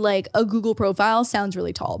 on like a Google profile sounds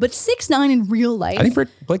really tall, but 6'9" in real life. I think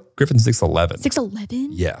Blake Griffin's 6'11". 6'11"?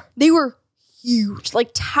 Yeah. They were huge,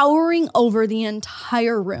 like towering over the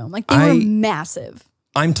entire room. Like they were massive.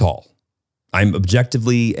 I'm tall. I'm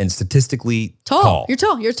objectively and statistically tall. You're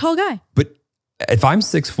tall. You're a tall guy. But if I'm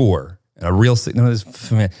 6'4", and a real if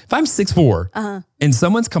I'm 6'4", and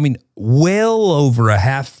someone's coming well over a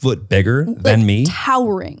half foot bigger than me,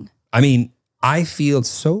 Towering. I mean, I feel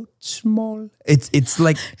so small. It's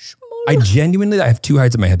like I genuinely I have 2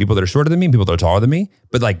 heights in my head: people that are shorter than me, and people that are taller than me.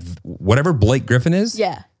 But like whatever Blake Griffin is,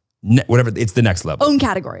 Yeah. whatever. It's the next level. Own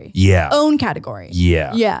category. Yeah. Own category.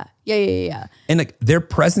 Yeah. Yeah. And like their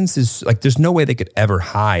presence is like, there's no way they could ever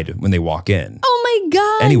hide when they walk in. Oh my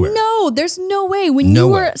God. Anywhere. No, there's no way. When No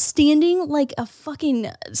you way. are standing like a fucking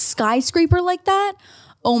skyscraper like that,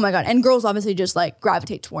 oh my God. And girls obviously just like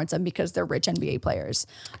gravitate towards them because they're rich NBA players.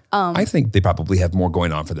 I think they probably have more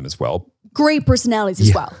going on for them as well. Great personalities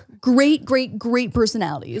as well. Great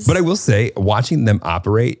personalities. But I will say, watching them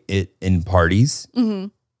operate it in parties,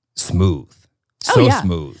 smooth. So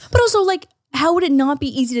smooth. But also, like, how would it not be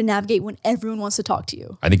easy to navigate when everyone wants to talk to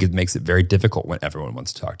you? I think it makes it very difficult when everyone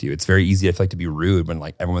wants to talk to you. It's very easy, I feel like, to be rude when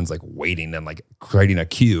like everyone's like waiting and like creating a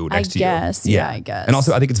queue next to you. I guess. And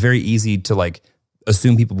also, I think it's very easy to like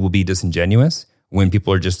assume people will be disingenuous when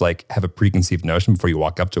people are just like have a preconceived notion before you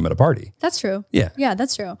walk up to them at a party. That's true. Yeah. Yeah,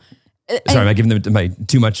 that's true. Sorry, am I giving them my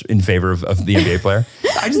too much in favor of the NBA player?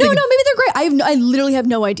 I just No, think maybe they're great. I literally have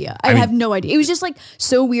no idea. I have no idea. It was just like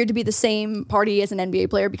so weird to be the same party as an NBA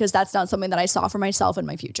player because that's not something that I saw for myself in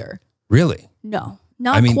my future. Really? No,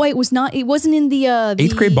 not quite. It wasn't in the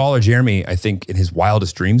 8th grade baller Jeremy, I think in his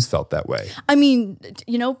wildest dreams felt that way. I mean,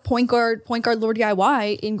 you know, point guard Lord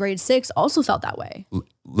DIY in grade 6 also felt that way.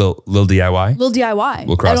 Lil DIY? Lil DIY.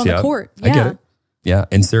 We'll cross out on you the out. court. I get it. Yeah.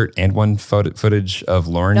 Insert and one footage of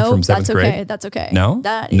Lauren from 7th grade. That's okay. No?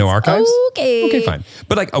 That No is archives? Okay. Okay, fine.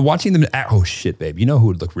 But like watching them, oh shit, babe. You know who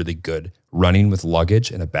would look really good running with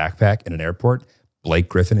luggage and a backpack in an airport? Blake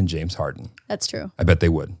Griffin and James Harden. That's true. I bet they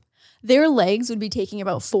would. Their legs would be taking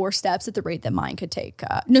about 4 steps at the rate that mine could take.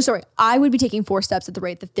 I would be taking 4 steps at the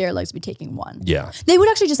rate that their legs would be taking 1. Yeah. They would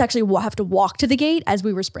actually have to walk to the gate as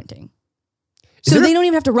we were sprinting. So there they don't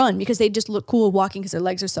even have to run because they just look cool walking because their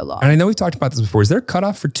legs are so long. And I know we've talked about this before. Is there a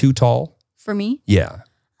cutoff for too tall? For me? Yeah.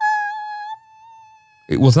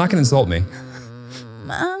 Well, it's not going to insult me.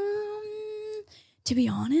 To be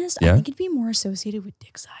honest, Yeah? I think it'd be more associated with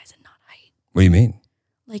dick size and not height. What do you mean?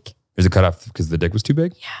 Like, There's a cutoff because the dick was too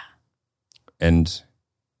big? yeah. And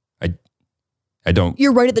I don't.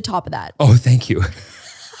 You're right at the top of that. Oh, thank you.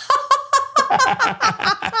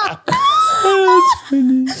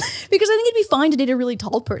 Because I think it'd be fine to date a really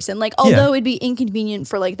tall person. Like, although it'd be inconvenient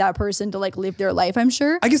for like that person to like live their life, I'm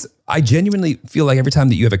sure. I guess I genuinely feel like every time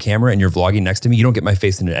that you have a camera and you're vlogging next to me, you don't get my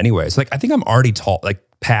face in it anyway. So like, I think I'm already tall, like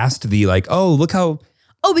past the like, oh, look how.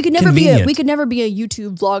 Oh, we could never be a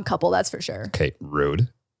YouTube vlog couple. That's for sure. Okay, rude.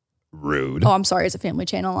 Oh, I'm sorry. As a family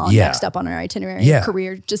channel, on Yeah. next up on our itinerary, Yeah.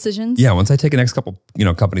 career decisions. Yeah, once I take the next couple,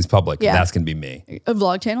 companies public, Yeah. that's gonna be me. A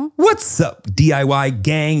vlog channel. What's up, DIY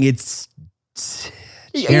gang? It's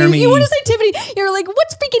You Jeremy. want to say Tiffany? You're like,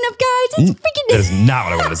 what's picking up, guys? It's freaking. That is not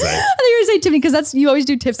what I wanted to say. I thought you were going to say Tiffany because you always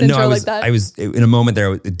do Tiff's intro like that. I was in a moment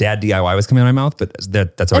there. Dad DIY was coming out of my mouth, but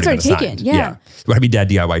that's already been already assigned. taken, yeah. Do I be Dad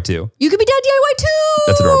DIY too? You could be Dad DIY too.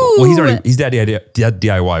 That's adorable. Well, he's Dad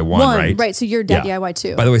DIY one, right? Right. So you're Dad Yeah. DIY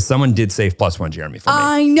too. By the way, someone did save +1 Jeremy for me.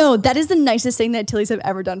 I know. That is the nicest thing that Tilly's have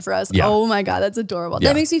ever done for us. Yeah. Oh my God, that's adorable. Yeah.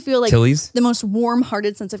 That makes me feel like Tilly's? the most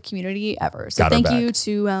warm-hearted sense of community ever. So Got her thank back. you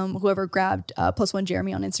to whoever grabbed +1 Jeremy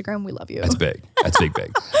on Instagram. We love you. That's big. That's big.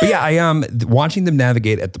 But yeah, I watching them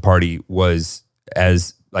navigate at the party was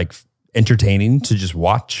as like entertaining to just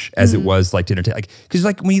watch as it was like to entertain. Like because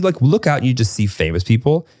like when you like look out and you just see famous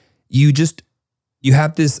people, you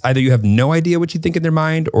have this, either you have no idea what you think in their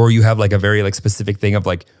mind, or you have like a very like specific thing of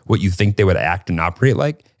like what you think they would act and operate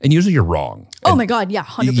like. And usually you're wrong. Oh And- my God. Yeah.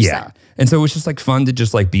 100%. Yeah. And so it was just like fun to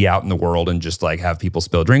just like be out in the world and just like have people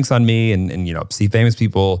spill drinks on me and see famous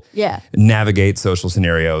people Yeah. navigate social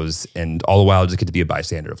scenarios and all the while just get to be a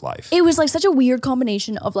bystander of life. It was like such a weird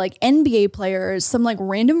combination of like NBA players, some like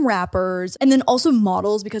random rappers, and then also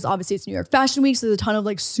models because obviously it's New York Fashion Week. So there's a ton of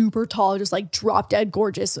like super tall, just like drop dead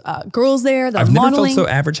gorgeous girls there that I've are never modeling. felt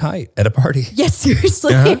so average height at a party. Yes,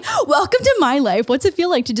 seriously. Welcome to my life. What's it feel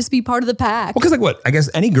like to just be part of the pack? Well, because like what? I guess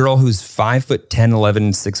any girl who's 5'10",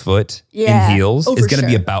 11, 6 foot Yeah. in heels Oh, is for going to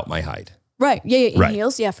be sure. about my height. Right. Yeah. In Right.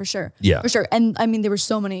 heels. Yeah, for sure. Yeah. For sure. And I mean, there were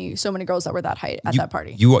so many girls that were that height at that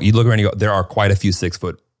party. You look around and you go, there are quite a few 6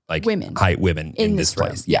 foot like Women. height women in this room.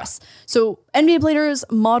 place. Yes. So NBA players,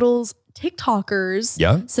 models, TikTokers,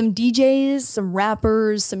 Yeah. some DJs, some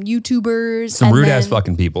rappers, some YouTubers, Some and rude ass then-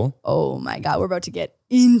 fucking people. Oh my God, we're about to get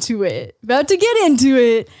into it. I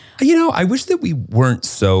wish that we weren't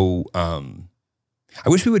so. I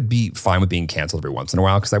wish we would be fine with being canceled every once in a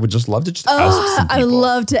while because I would just love to just oust some I would people.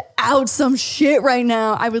 love to out some shit right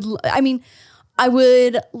now. I would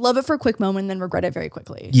love it for a quick moment and then regret it very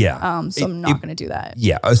quickly. Yeah. So I'm not going to do that.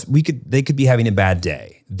 Yeah, they could be having a bad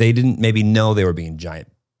day. They didn't maybe know they were being giant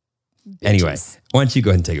Anyway, why don't you go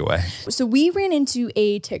ahead and take it away? So we ran into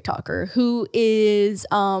a TikToker who is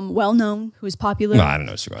well known, who is popular. No, I don't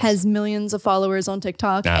know who she was. Has millions of followers on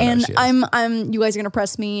TikTok. I don't know And who she is. I'm you guys are gonna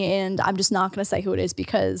press me, and I'm just not gonna say who it is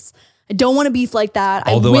because I don't want to beef like that.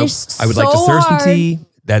 Although I wish I would like to so serve some hard. tea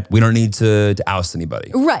that we don't need to oust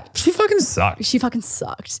anybody. Right. She fucking sucks. She fucking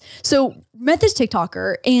sucked. So met this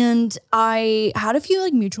TikToker, and I had a few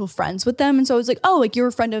like mutual friends with them. And so I was like, oh, like you're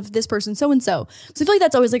a friend of this person, so-and-so. So I feel like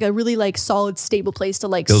that's always like a really like solid, stable place to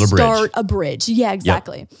like Build a bridge. start a bridge. Yeah,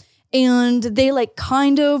 exactly. And they like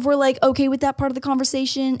kind of were like okay with that part of the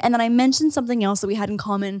conversation. And then I mentioned something else that we had in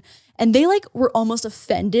common, and they like were almost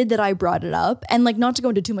offended that I brought it up. And like not to go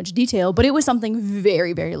into too much detail, but it was something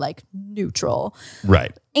very, very like neutral.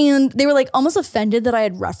 Right. And they were like almost offended that I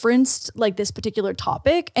had referenced like this particular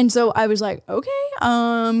topic. And so I was like, okay,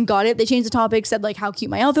 got it. They changed the topic, said like how cute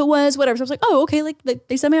my outfit was, whatever. So I was like, oh, okay. Like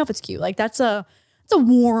they said my outfit's cute. Like it's a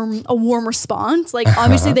warm response. Like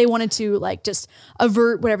obviously they wanted to like just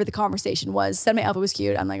avert whatever the conversation was. Said my outfit was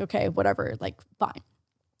cute. I'm like, okay, whatever, like fine.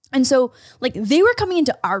 And so like they were coming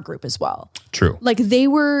into our group as well. True. Like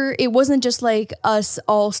it wasn't just like us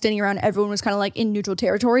all standing around. Everyone was kind of like in neutral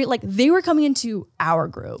territory. Like they were coming into our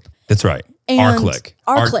group. That's right. And Our clique.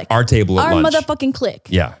 Our clique. Our table at our lunch. motherfucking clique.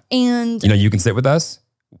 Yeah. And You can sit with us.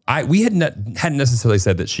 We hadn't necessarily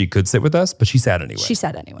said that she could sit with us, but she sat anyway. she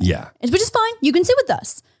said anyway. Yeah. Which is fine. You can sit with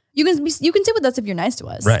us. You can sit with us if you're nice to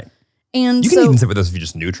us. Right. And You so can even sit with us if you're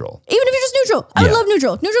just neutral. even if you're just neutral, I would Yeah. love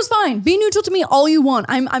neutral. Neutral's fine. Be neutral to me all you want.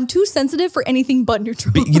 I'm too sensitive for anything but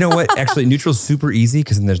neutral. But you know what? Actually, neutral's super easy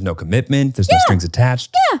because then there's no commitment. There's no strings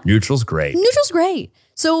attached. Yeah. Neutral's great. Neutral's great.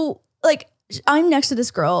 So like I'm next to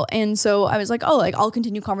this girl, and so I was like, oh, like I'll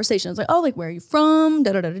continue conversation. I was like, oh, like where are you from?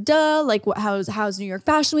 Da da da da da. Like how's New York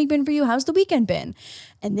Fashion Week been for you? How's the weekend been?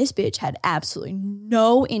 And this bitch had absolutely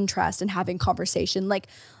no interest in having conversation. Like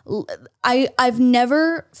I've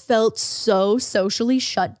never felt so socially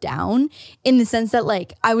shut down in the sense that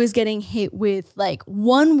like I was getting hit with like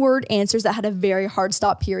one word answers that had a very hard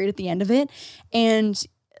stop period at the end of it, and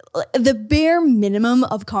the bare minimum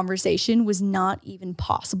of conversation was not even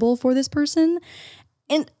possible for this person.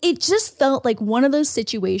 And it just felt like one of those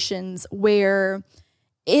situations where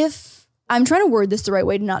if I'm trying to word this the right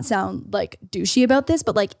way to not sound like douchey about this,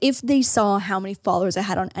 but like if they saw how many followers I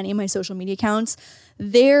had on any of my social media accounts,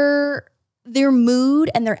 their mood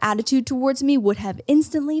and their attitude towards me would have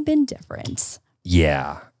instantly been different.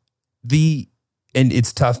 Yeah. And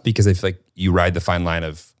it's tough because I feel like you ride the fine line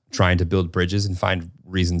of trying to build bridges and find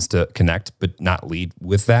reasons to connect, but not lead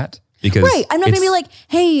with that. Because Right. I'm not going to be like,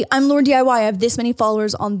 hey, I'm Lord DIY. I have this many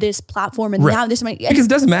followers on this platform and Right. now this many. because it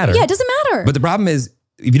doesn't matter. Yeah, it doesn't matter. But the problem is,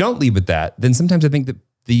 if you don't lead with that, then sometimes I think that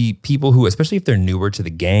the people who, especially if they're newer to the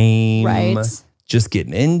game, Right. just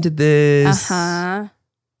getting into this,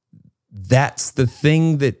 that's the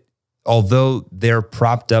thing that, although they're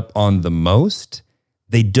propped up on the most,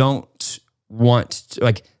 they don't want to,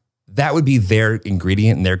 like, that would be their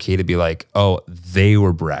ingredient in their key to be like, oh, they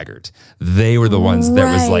were braggart. They were the ones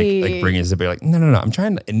that was like Right. bringing us up. Like, no. I'm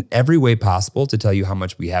trying in every way possible to tell you how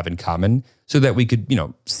much we have in common so that we could,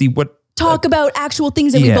 see what. Talk about actual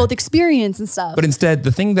things that we Yeah. both experience and stuff. But instead,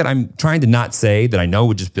 the thing that I'm trying to not say that I know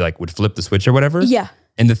would just be like, would flip the switch or whatever. Yeah.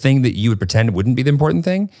 And the thing that you would pretend wouldn't be the important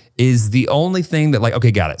thing is the only thing that like,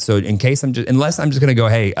 okay, got it. So in case unless I'm just going to go,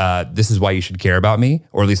 hey, this is why you should care about me,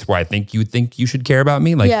 or at least why I think you should care about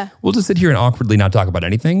me. Like, Yeah. we'll just sit here and awkwardly not talk about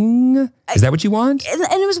anything. Is that what you want? And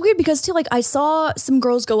it was weird because too, like I saw some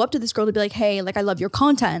girls go up to this girl to be like, hey, like I love your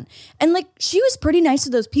content. And like, she was pretty nice to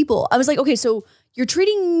those people. I was like, okay, so you're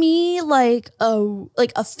treating me like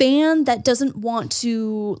a fan that doesn't want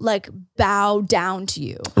to like bow down to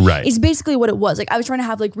you. Right. It's basically what it was. Like I was trying to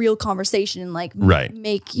have like real conversation and like Right.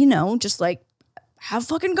 make, just like have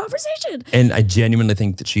fucking conversation. And I genuinely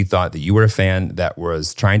think that she thought that you were a fan that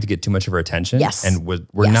was trying to get too much of her attention. Yes. And were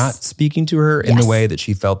Yes. not speaking to her in Yes. the way that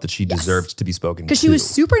she felt that she deserved to be spoken to. Because she was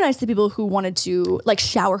super nice to people who wanted to like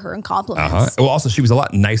shower her in compliments. Well, also, she was a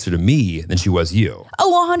lot nicer to me than she was you.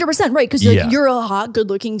 Oh, 100%. Right. Because Yeah. you're a hot, good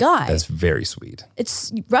looking guy. That's very sweet.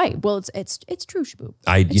 It's right. Well, it's true, Shaboop.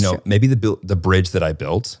 True. Maybe the bridge that I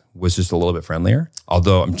built was just a little bit friendlier.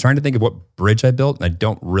 Although I'm trying to think of what bridge I built, and I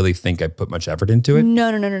don't really think I put much effort into it.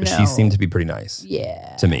 No. But she seemed to be pretty nice.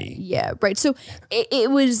 Yeah. To me. Yeah, right. So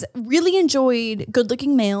it was really enjoyed good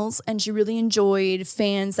looking males, and she really enjoyed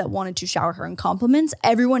fans that wanted to shower her in compliments.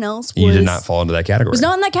 Everyone else was You did not fall into that category. was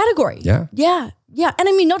not in that category. Yeah. Yeah. Yeah. And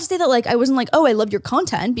I mean, not to say that like I wasn't like, oh, I love your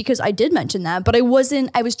content, because I did mention that, but I was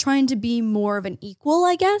trying to be more of an equal,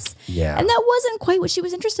 I guess. Yeah. And that wasn't quite what she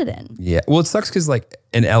was interested in. Yeah. Well, it sucks because like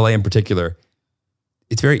in LA in particular,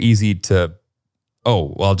 it's very easy to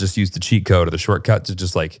oh, well, I'll just use the cheat code or the shortcut to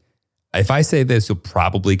just like, if I say this, you'll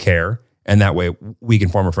probably care. And that way we can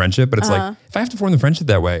form a friendship. But it's like, if I have to form the friendship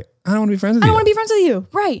that way, I don't want to be friends with you. I don't want to be friends with you.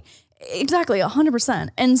 Right. Exactly. 100%.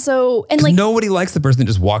 And so, and like, nobody likes the person that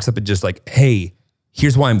just walks up and just like, hey,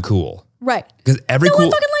 here's why I'm cool. right. Because every No cool,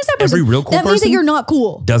 one fucking likes that person. every real cool that means that person you're not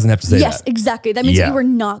cool. doesn't have to say Yes, that. exactly. That means Yeah. that you were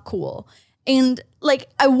not cool. And like,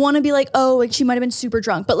 I want to be like, oh, like she might have been super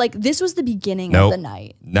drunk, but like this was the beginning Nope. of the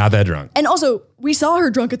night. Not that drunk. And also, we saw her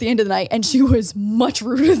drunk at the end of the night, and she was much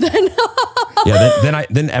ruder than Yeah,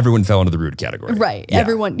 then everyone fell into the rude category. right. Yeah.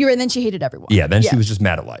 Everyone. And then she hated everyone. Yeah, then she was just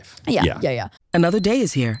mad at life. Yeah. Another day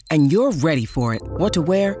is here, and you're ready for it. What to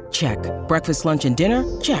wear? Check. Breakfast, lunch, and dinner?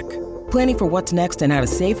 Check. Planning for what's next and how to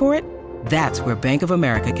save for it? That's where Bank of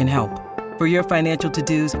America can help. For your financial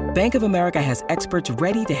to-dos, Bank of America has experts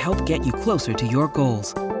ready to help get you closer to your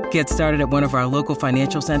goals. Get started at one of our local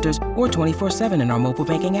financial centers or 24/7 in our mobile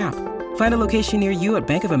banking app. Find a location near you at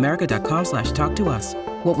bankofamerica.com/talktous.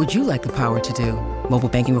 What would you like the power to do? Mobile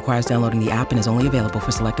banking requires downloading the app and is only available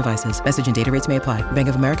for select devices. Message and data rates may apply. Bank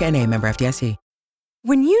of America NA, member FDIC.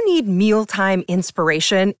 When you need mealtime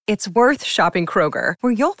inspiration, it's worth shopping Kroger,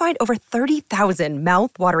 where you'll find over 30,000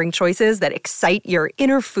 mouth-watering choices that excite your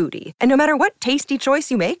inner foodie. And no matter what tasty choice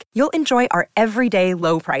you make, you'll enjoy our everyday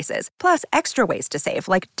low prices, plus extra ways to save,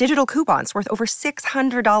 like digital coupons worth over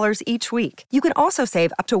 $600 each week. You can also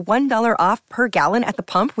save up to $1 off per gallon at the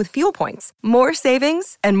pump with fuel points. More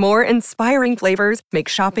savings and more inspiring flavors make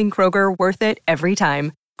shopping Kroger worth it every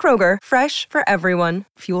time. Kroger, fresh for everyone.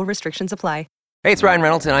 Fuel restrictions apply. Hey, it's Ryan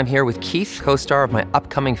Reynolds, and I'm here with Keith, co-star of my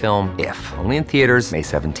upcoming film, If, only in theaters May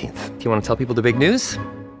 17th. Do you want to tell people the big news?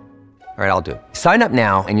 All right, I'll do it. Sign up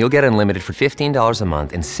now and you'll get unlimited for $15 a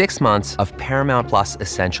month and 6 months of Paramount Plus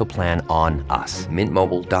Essential Plan on us.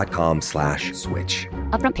 MintMobile.com/switch.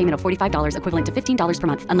 Upfront payment of $45 equivalent to $15 per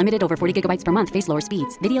month. Unlimited over 40 gigabytes per month. Face lower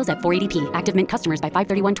speeds. Videos at 480p. Active Mint customers by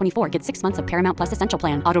 531.24 get 6 months of Paramount Plus Essential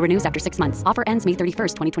Plan. Auto renews after 6 months. Offer ends May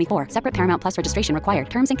 31st, 2024. Separate Paramount Plus registration required.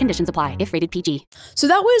 Terms and conditions apply if rated PG. So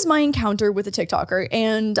that was my encounter with a TikToker.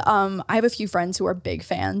 And I have a few friends who are big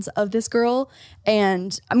fans of this girl.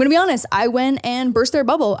 And I'm going to be honest, I went and burst their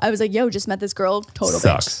bubble. I was like, yo, just met this girl. Total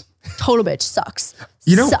Sucks. bitch. Total bitch. Sucks.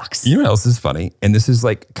 Sucks. You know what else is funny? And this is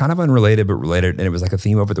like kind of unrelated, but related. And it was like a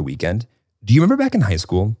theme over the weekend. Do you remember back in high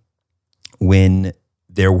school when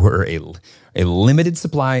there were a limited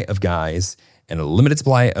supply of guys and a limited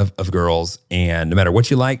supply of girls, and no matter what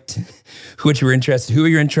you liked, who you're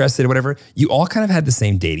interested, whatever, you all kind of had the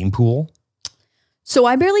same dating pool? So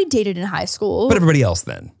I barely dated in high school. But everybody else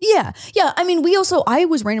then? Yeah. I mean, I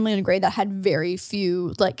was randomly in a grade that had very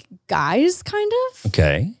few like guys kind of.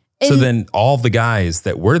 Okay. So then all the guys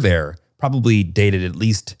that were there probably dated at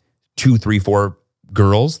least 2, 3, 4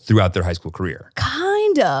 girls throughout their high school career.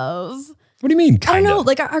 Kind of. What do you mean? I don't know.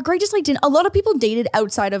 Like our grade just like didn't. A lot of people dated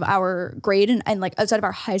outside of our grade and like outside of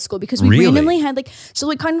our high school because we Really? randomly had like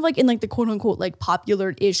kind of like in like the quote unquote like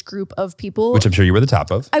popular-ish group of people. Which I'm sure you were the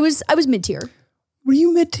top of. I was mid-tier. Were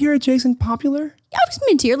you mid-tier adjacent popular? Yeah, I was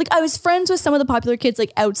mid-tier. Like I was friends with some of the popular kids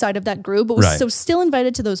like outside of that group, but was Right. so still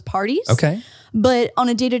invited to those parties. Okay. But on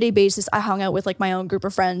a day-to-day basis, I hung out with like my own group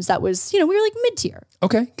of friends that was, we were like mid-tier.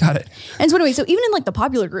 Okay. Got it. And so anyway, so even in like the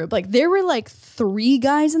popular group, like there were like 3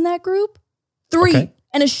 guys in that group. 3 Okay.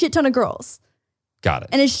 and a shit ton of girls. Got it.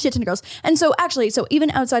 And a shit ton of girls. And so actually, so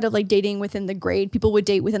even outside of like dating within the grade, people would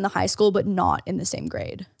date within the high school, but not in the same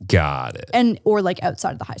grade. Got it. Or like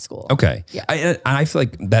outside of the high school. Okay. Yeah. I feel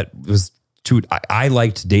like that was too. I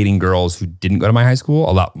liked dating girls who didn't go to my high school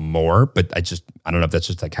a lot more, but I don't know if that's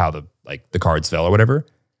just like how the cards fell or whatever.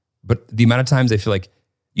 But the amount of times I feel like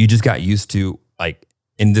you just got used to like,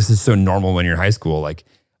 and this is so normal when you're in high school, like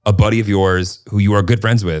a buddy of yours who you are good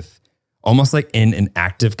friends with, almost like in an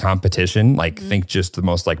active competition, like think just the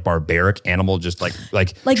most like barbaric animal, just like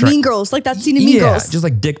Mean Girls, like that scene in Mean Girls. just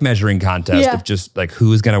like dick measuring contest Yeah. of just like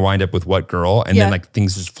who's gonna wind up with what girl, and Yeah. then like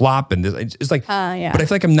things just flop, and it's like. Yeah. But I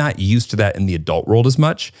feel like I'm not used to that in the adult world as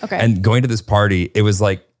much. Okay. And going to this party, it was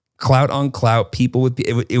like clout on clout, people with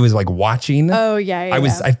it was like watching. Oh yeah.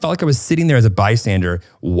 I felt like I was sitting there as a bystander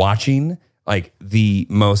watching like the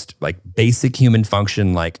most like basic human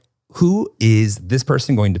function, like who is this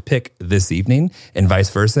person going to pick this evening and vice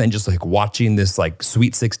versa. And just like watching this like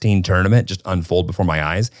Sweet 16 tournament just unfold before my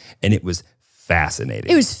eyes. And it was fascinating.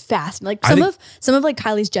 It was fast. Like some of like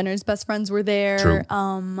Kylie Jenner's best friends were there. True.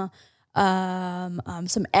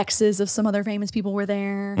 Some exes of some other famous people were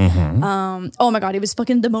there. Mm-hmm. Oh my God, it was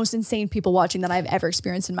fucking the most insane people watching that I've ever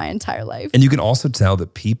experienced in my entire life. And you can also tell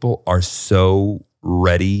that people are so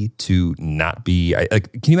ready to not be.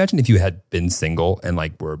 Can you imagine if you had been single and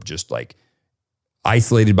like were just like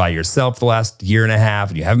isolated by yourself the last year and a half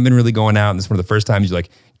and you haven't been really going out, and this is one of the first times you're like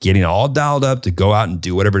getting all dialed up to go out and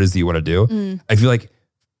do whatever it is that you want to do. I feel like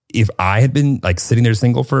if I had been like sitting there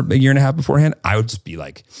single for a year and a half beforehand, I would just be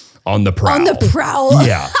like on the prowl. On the prowl.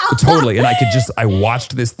 Yeah, totally. And I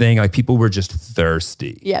watched this thing, like people were just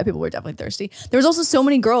thirsty. Yeah, people were definitely thirsty. There was also so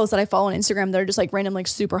many girls that I follow on Instagram that are just like random, like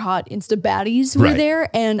super hot Insta baddies who were there.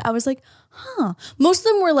 And I was like, huh. Most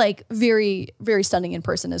of them were like very, very stunning in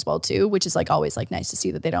person as well too, which is like always like nice to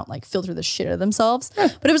see that they don't like filter the shit out of themselves.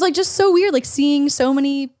 But it was like just so weird, like seeing so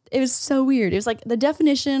many, it was so weird. It was like the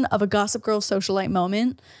definition of a Gossip Girl socialite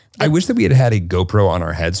moment. I wish that we had had a GoPro on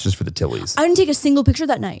our heads just for the Tillies. I didn't take a single picture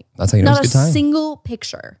that night. That's how you know Not it's a good time. a single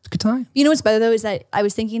picture. It's a good time. You know what's better though is that I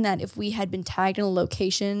was thinking that if we had been tagged in a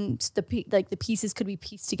location, the pieces could be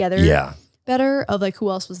pieced together. Yeah. Better of like who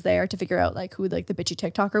else was there to figure out like who like the bitchy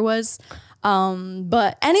TikToker was.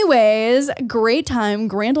 But anyways, great time,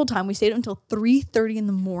 grand old time. We stayed until 3:30 in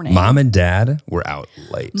the morning. Mom and Dad were out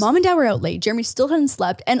late. Mom and Dad were out late. Jeremy still hadn't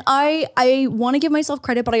slept. And I want to give myself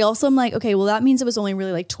credit, but I also am like, okay, well that means it was only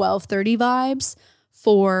really like 12:30 vibes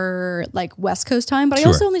for like West Coast time. But I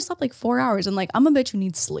also only slept like 4 hours. And like I'm a bitch who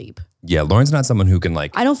needs sleep. Yeah, Lauren's not someone who can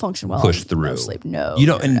like I don't function well. push on through. no sleep. No. You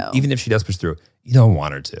don't, no. even if she does push through, you don't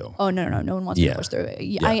want her to. Oh no, no one wants me to push through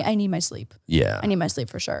it. I need my sleep. Yeah. I need my sleep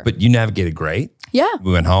for sure. But you navigated great. Yeah.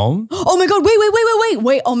 We went home. Oh my God,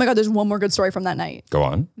 wait. Oh my God, there's one more good story from that night. Go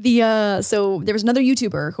on. So there was another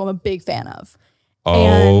YouTuber who I'm a big fan of. Oh,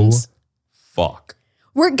 and fuck.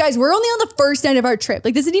 we're only on the first night of our trip.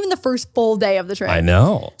 Like this isn't even the first full day of the trip. I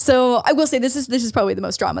know. So I will say this is probably the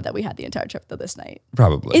most drama that we had the entire trip though this night.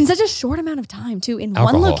 Probably. In such a short amount of time too, in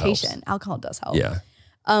Alcohol one location. helps. Alcohol does help. Yeah.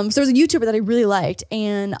 So there was a YouTuber that I really liked,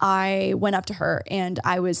 and I went up to her and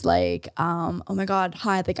I was like, oh my God,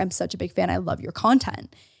 hi, like I'm such a big fan. I love your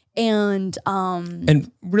content. And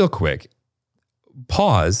real quick,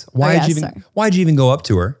 pause. Why'd you even go up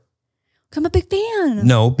to her? I'm a big fan.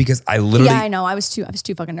 No, because I literally. Yeah, I know. I was too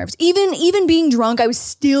fucking nervous. Even being drunk, I was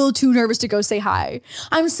still too nervous to go say hi.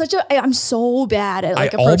 I'm so bad at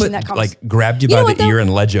like approaching that conversation. Like grabbed you by the ear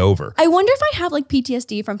and led you over. I wonder if I have like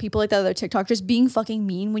PTSD from people like that other TikTokers being fucking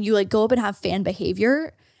mean when you like go up and have fan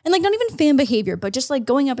behavior. And like not even fan behavior, but just like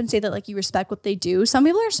going up and say that like you respect what they do. Some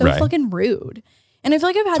people are so fucking rude. And I feel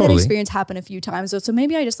like I've had that experience happen a few times. So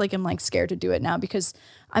maybe I just like am like scared to do it now because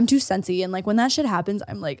I'm too sensy. And like when that shit happens,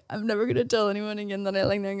 I'm like, I'm never gonna tell anyone again that I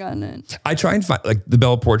like their content. I try and find like the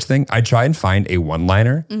Bella Porch thing. I try and find a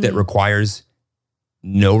one-liner that requires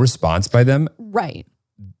no response by them. Right.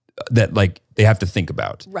 That like they have to think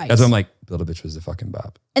about. Right. That's why I'm like, Build a Bitch was a fucking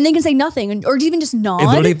bop. And they can say nothing or even just nod. And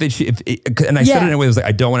I said it in a way that was like,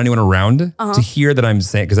 I don't want anyone around to hear that I'm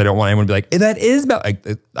saying, because I don't want anyone to be like, that is about,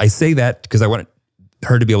 I say that because I want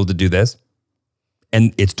her to be able to do this.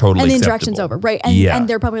 And it's totally and the acceptable. interaction's over, right? And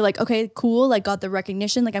they're probably like, okay, cool, like got the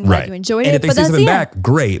recognition, like I'm glad you enjoyed it. And if they say something back,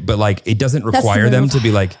 great, but like it doesn't require them to be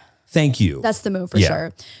like, thank you. That's the move for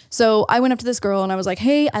sure. So I went up to this girl and I was like,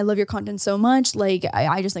 hey, I love your content so much. Like,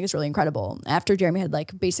 I just think it's really incredible. After Jeremy had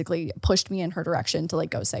like basically pushed me in her direction to like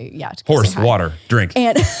go say, horse, water, drink.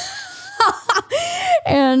 And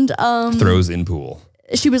throws in pool.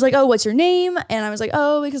 She was like, oh, what's your name? And I was like,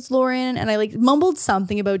 oh, it's Lauren. And I like mumbled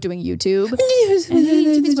something about doing YouTube.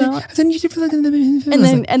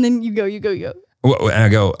 and then you go.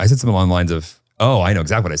 And I said something along the lines of, oh, I know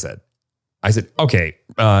exactly what I said. I said, okay,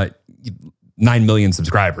 9 million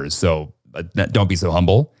subscribers, so don't be so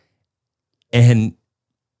humble. And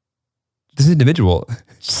this individual,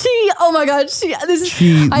 she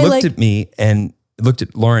looked at me and looked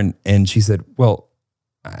at Lauren and she said, well,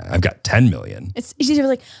 I've got 10 million. She's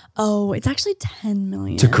like, oh, it's actually 10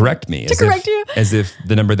 million. To correct me. You. As if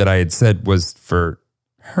the number that I had said was for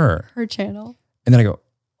her. Her channel. And then I go,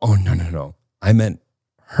 oh, no. I meant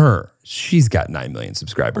her. She's got 9 million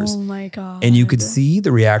subscribers. Oh my God. And you could see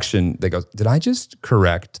the reaction that goes, did I just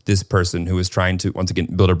correct this person who was trying to, once again,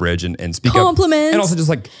 build a bridge and speak up? Compliments. And also just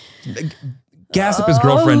like gas up his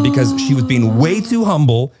girlfriend because she was being way too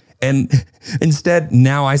humble. And instead,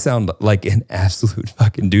 now I sound like an absolute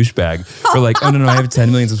fucking douchebag. For like, oh no, I have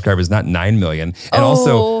 10 million subscribers, not 9 million. And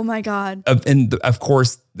also, oh my God. And of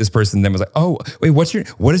course, this person then was like, oh, wait, what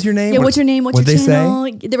is your name? Yeah, what's your name? What's your channel?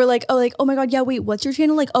 Say? They were like, oh my God, yeah, wait, what's your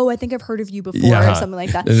channel? Like, oh, I think I've heard of you before or something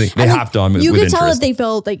like that. They hopped on with You could tell interest. that they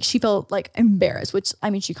felt like she felt like embarrassed, which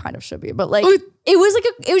I mean, she kind of should be, but like, it was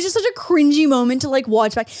just such a cringy moment to like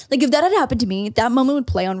watch back. Like if that had happened to me, that moment would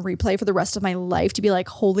play on replay for the rest of my life to be like,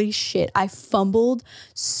 holy shit, I fumbled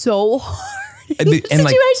so hard in this situation.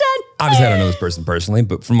 Like, obviously, I don't know this person personally,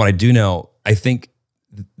 but from what I do know, I think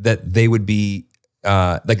that they would be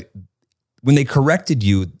like when they corrected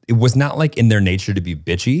you, it was not like in their nature to be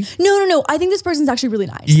bitchy. No. I think this person's actually really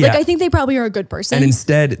nice. Yeah. Like, I think they probably are a good person. And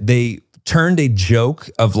instead they turned a joke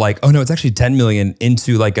of like, oh no, it's actually 10 million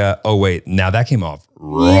into like oh wait, now that came off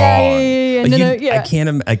wrong. Yeah. Like No. I can't,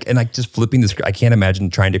 and like just flipping the script, I can't imagine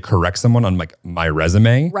trying to correct someone on like my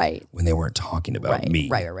resume. Right. When they weren't talking about me.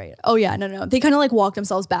 Right. Oh yeah, no. They kind of like walked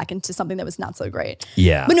themselves back into something that was not so great.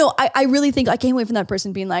 Yeah. But no, I really think I came away from that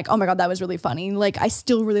person being like, oh my God, that was really funny. Like I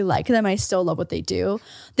still really like them. I still love what they do.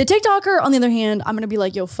 The TikToker, on the other hand, I'm going to be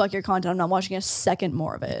like, yo, fuck your content. I'm not watching a second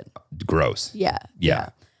more of it. Gross. Yeah.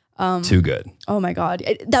 Too good. Oh my God.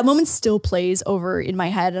 That moment still plays over in my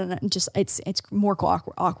head and just, it's more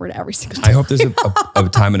awkward every single time. I hope there's a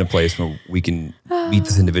time and a place where we can meet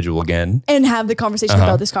this individual again. And have the conversation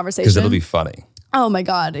about this conversation. Because it'll be funny. Oh my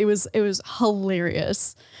God. It was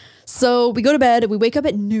hilarious. So we go to bed. We wake up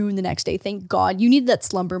at noon the next day. Thank God. You need that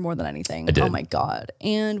slumber more than anything. I did. Oh my God.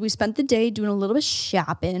 And we spent the day doing a little bit of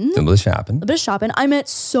shopping. A little bit of shopping. I met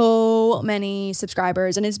so many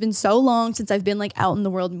subscribers, and it's been so long since I've been like out in the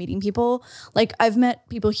world meeting people. Like I've met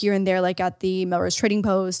people here and there, like at the Melrose Trading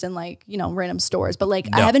Post and like, you know, random stores. But like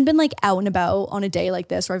I haven't been like out and about on a day like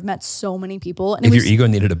this where I've met so many people. And if your ego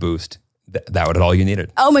needed a boost, that was all you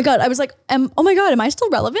needed. Oh my God. I was like, oh my God, am I still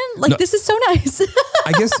relevant? Like this is so nice.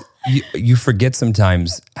 I guess you forget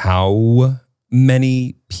sometimes how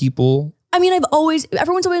many people. I mean,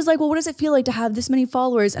 everyone's always like, well, what does it feel like to have this many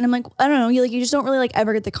followers? And I'm like, I don't know. You just don't really like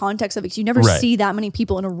ever get the context of it. 'Cause you never see that many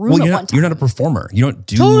people in a room at one time. You're not a performer. You don't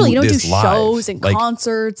do You don't do this live. shows and like,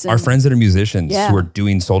 concerts. And our friends that are musicians who are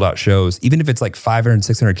doing sold out shows, even if it's like 500 and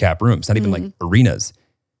 600 cap rooms, not even like arenas.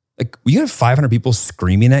 Like you have 500 people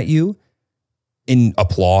screaming at you in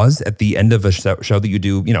applause at the end of a show that you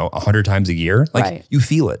do, 100 times a year. Like you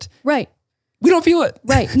feel it. Right. We don't feel it.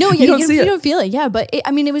 Right. No, you don't feel it. Yeah. But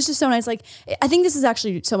it was just so nice. Like, I think this is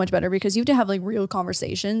actually so much better because you have to have like real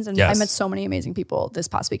conversations. And I met so many amazing people this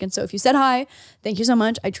past week. And so if you said hi, thank you so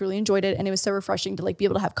much. I truly enjoyed it. And it was so refreshing to like be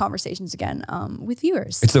able to have conversations again with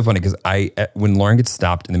viewers. It's so funny because when Lauren gets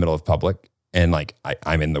stopped in the middle of public and like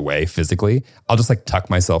I'm in the way physically, I'll just like tuck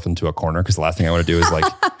myself into a corner because the last thing I want to do is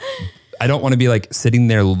like, I don't want to be like sitting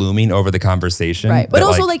there looming over the conversation. Right. But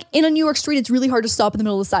also like in a New York street, it's really hard to stop in the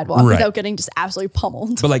middle of the sidewalk without getting just absolutely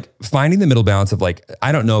pummeled. But like finding the middle balance of like,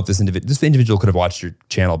 I don't know if this individual could have watched your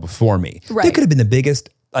channel before me. Right. They could have been the biggest,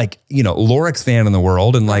 like, Lorex fan in the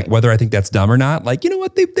world. And like, whether I think that's dumb or not, like, you know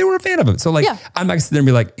what? They were a fan of him. So like, I'm not gonna sit there and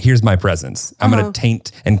be like, here's my presence. I'm going to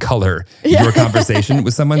taint and color your conversation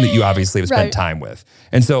with someone that you obviously have spent time with.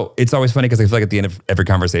 And so it's always funny because I feel like at the end of every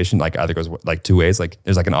conversation, like either goes like two ways, like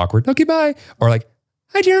there's like an awkward, okay, bye. Or like,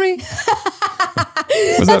 hi, Jeremy.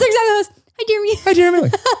 That's exactly what hi, Jeremy. Hi, Jeremy.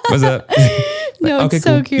 Like, what's up? No, okay, it's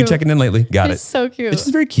so cool. cute. You checking in lately? Got it. It's so cute. It's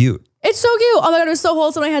just very cute. It's so cute. Oh my God, it was so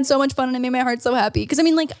wholesome. I had so much fun and it made my heart so happy. Because I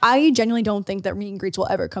mean, like, I genuinely don't think that meet and greets will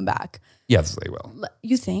ever come back. Yes, they will.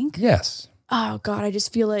 You think? Yes. Oh God, I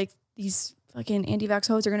just feel like these fucking anti-vax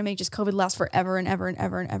hoes are going to make just COVID last forever and ever and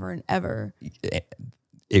ever and ever and ever.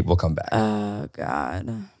 It will come back. Oh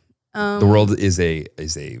God. The world is a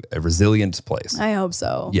resilient place. I hope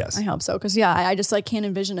so. Yes. I hope so. Because I just like can't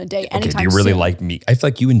envision a day anytime do you really soon. like meet? I feel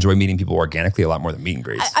like you enjoy meeting people organically a lot more than meet and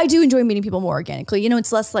greets. I do enjoy meeting people more organically.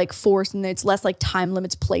 It's less like forced and it's less like time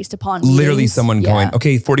limits placed upon Literally meetings. someone going,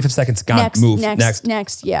 okay, 45 seconds, gone, move,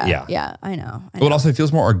 next. Yeah, I know. But it also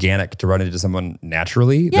feels more organic to run into someone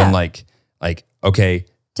naturally than like, okay,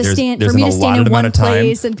 for me to stand in one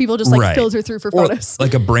place and people just like filter through for photos.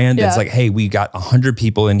 Like a brand that's like, hey, we got 100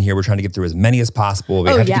 people in here. We're trying to get through as many as possible. We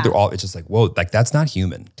have to get through all. It's just like, whoa, like that's not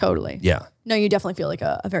human. Totally. Yeah. No, you definitely feel like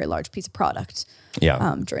a very large piece of product.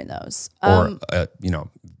 Yeah. During those. Or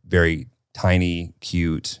very tiny,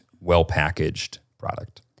 cute, well packaged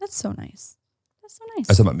product. That's so nice. That's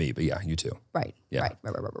talking about me, but yeah, you too. Right. Yeah. Right.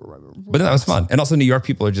 But that was fun. And also New York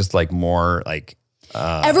people are just like more like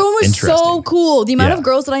everyone was so cool. The amount of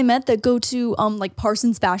girls that I met that go to like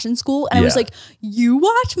Parsons Fashion School, and I was like, "You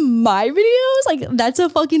watch my videos? Like that's a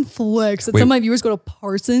fucking flex." That some of my viewers go to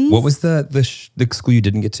Parsons. What was the school you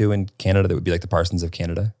didn't get to in Canada that would be like the Parsons of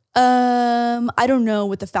Canada? I don't know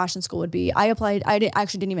what the fashion school would be. I applied.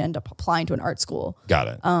 Actually didn't even end up applying to an art school. Got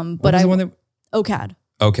it. But I OCAD.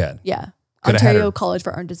 OCAD. Yeah. Ontario College for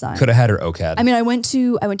Art and Design. Could have had her OCAD. I mean, I went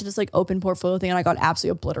to this like open portfolio thing and I got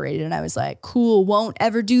absolutely obliterated and I was like, cool, won't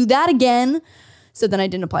ever do that again. So then I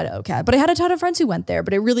didn't apply to OCAD, but I had a ton of friends who went there.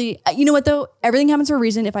 But I really, you know what though? Everything happens for a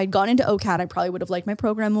reason. If I'd gone into OCAD, I probably would have liked my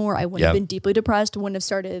program more. I wouldn't have been deeply depressed. Wouldn't have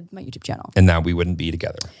started my YouTube channel. And now we wouldn't be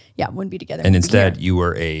together. Yeah, wouldn't be together. And instead, you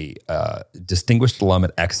were a distinguished alum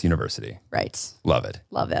at X University. Right. Love it.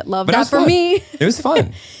 Love it. Love But that for fun. me. It was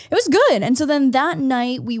fun. It was good. And so then that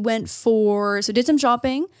night we went did some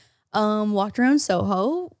shopping, walked around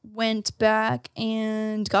Soho, went back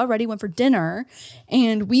and got ready, went for dinner.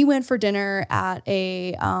 And we went for dinner at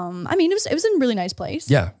it was a really nice place.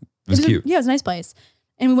 Yeah. It was cute. It was a nice place.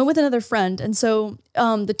 And we went with another friend. And so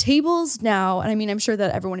the tables now, and I mean, I'm sure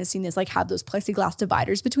that everyone has seen this, like have those plexiglass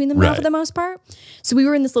dividers between them now for the most part. So we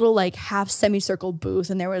were in this little like half semicircle booth,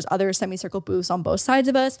 and there was other semicircle booths on both sides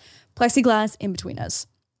of us, plexiglass in between us.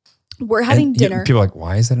 We're having dinner. People are like,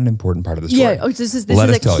 why is that an important part of the story? Yeah, this is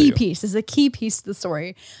a key piece. This is a key piece to the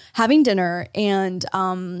story. Having dinner, and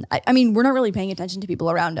I mean, we're not really paying attention to people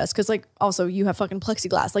around us because, like, also you have fucking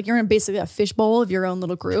plexiglass. Like, you're in basically a fishbowl of your own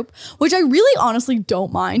little group, which I really, honestly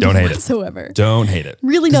don't mind. Don't hate whatsoever. it. Don't hate it.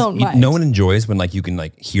 Really don't mind. No one enjoys when like you can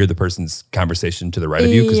like hear the person's conversation to the right of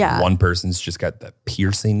you because one person's just got that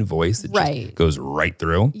piercing voice that just goes right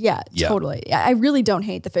through. Yeah, totally. I really don't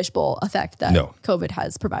hate the fishbowl effect that COVID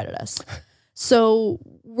has provided us. So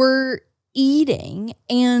we're eating,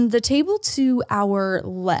 and the table to our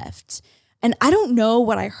left, and I don't know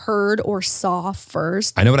what I heard or saw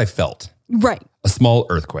first. I know what I felt. Right. A small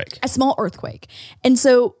earthquake. And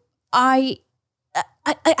so I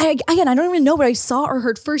don't even know what I saw or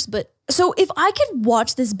heard first, but so if I could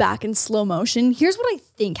watch this back in slow motion, here's what I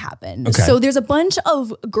think happened. Okay. So there's a bunch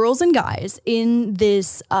of girls and guys in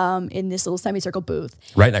this little semicircle booth.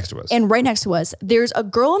 Right next to us. And right next to us, there's a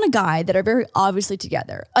girl and a guy that are very obviously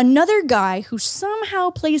together. Another guy who somehow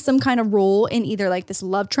plays some kind of role in either like this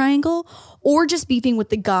love triangle or just beefing with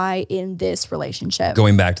the guy in this relationship.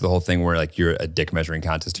 Going back to the whole thing where like you're a dick measuring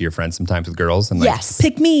contest to your friends sometimes with girls and like, yes.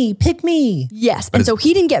 pick me. Yes. And so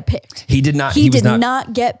he didn't get picked. He did not. He did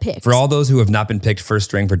not get picked. For all those who have not been picked first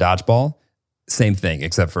string for dodgeball, same thing,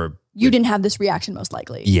 except for you didn't have this reaction most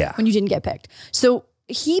likely. Yeah. When you didn't get picked. So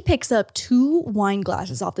he picks up 2 wine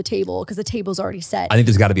glasses off the table because the table's already set. I think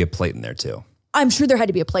there's got to be a plate in there too. I'm sure there had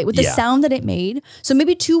to be a plate with the sound that it made. So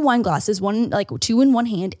maybe 2 wine glasses, 2 in one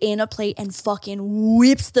hand and a plate, and fucking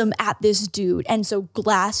whips them at this dude. And so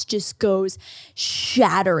glass just goes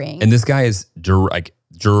shattering. And this guy is directly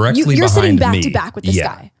behind me. You're sitting back to back with this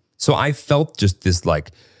guy. So I felt just this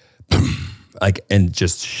like and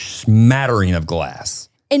just smattering of glass.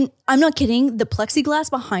 And I'm not kidding, the plexiglass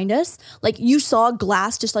behind us, like you saw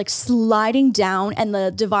glass just like sliding down, and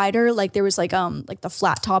the divider, like there was like the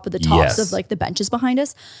flat top of the tops of like the benches behind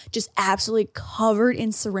us, just absolutely covered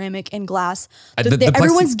in ceramic and glass.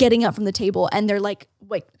 Everyone's getting up from the table and they're like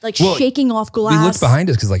shaking off glass. We looked behind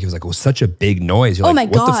us because like it was like such a big noise. You're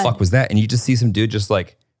like, what the fuck was that? And you just see some dude just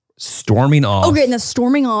like storming off. Okay, and then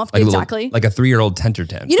storming off, like exactly. Like a 3-year-old tenter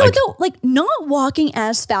tent. You know what though? Like not walking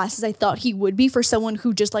as fast as I thought he would be for someone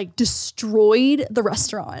who just like destroyed the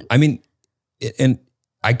restaurant. I mean, and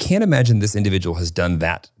I can't imagine this individual has done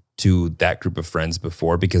that to that group of friends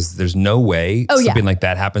before, because there's no way something like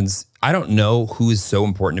that happens. I don't know who is so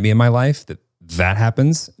important to me in my life that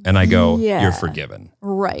happens, and I go, you're forgiven.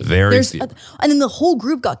 Right. And then the whole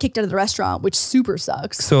group got kicked out of the restaurant, which super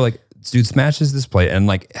sucks. So like, dude smashes this plate, and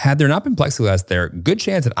like, had there not been plexiglass there, good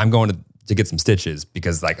chance that I'm going to get some stitches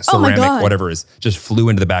because like a ceramic whatever is just flew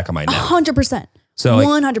into the back of my neck. 100%. So like,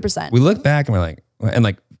 100%. We look back and we're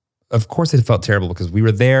like, of course it felt terrible because we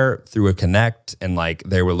were there through a connect, and like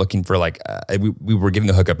they were looking for like we were getting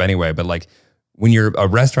the hookup anyway. But like when you're a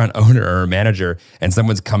restaurant owner or a manager and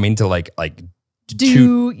someone's coming to like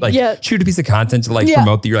shoot a piece of content to like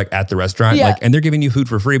promote that you're like at the restaurant, like, and they're giving you food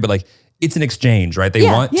for free, but like it's an exchange, right? They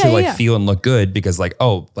want to feel and look good because like,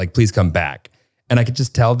 oh, like please come back. And I could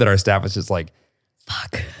just tell that our staff was just like,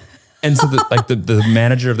 fuck. And so the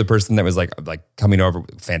manager of the person that was like coming over,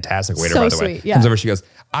 fantastic waiter, by the way, comes over, she goes,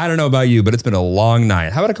 I don't know about you, but it's been a long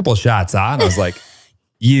night. How about a couple of shots, huh? And I was like,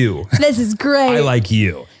 this is great. I like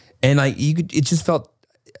you. And it just felt,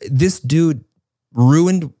 this dude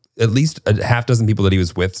ruined at least a half dozen people that he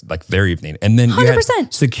was with like their evening. And then 100%. You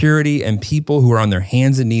had security and people who are on their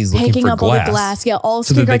hands and knees looking picking for up glass. All the glass. Yeah. All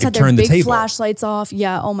so security guards had their big flashlights off.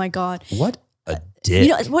 Yeah. Oh my God. What a dick. You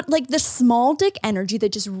know what, like the small dick energy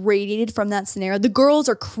that just radiated from that scenario. The girls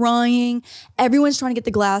are crying. Everyone's trying to get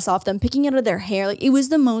the glass off them, picking it out of their hair. Like it was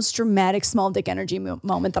the most dramatic small dick energy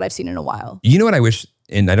moment that I've seen in a while. You know what I wish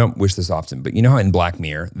and I don't wish this often, but you know how in Black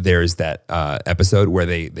Mirror, there's that episode where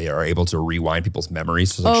they are able to rewind people's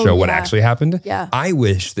memories to show what actually happened? Yeah. I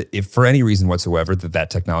wish that if for any reason whatsoever that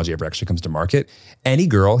technology ever actually comes to market, any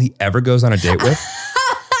girl he ever goes on a date with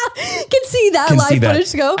Can see that live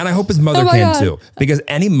footage go. And I hope his mother can too. Because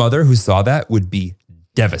any mother who saw that would be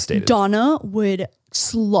devastated. Donna would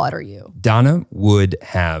slaughter you. Donna would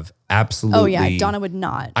have absolutely... Oh yeah, Donna would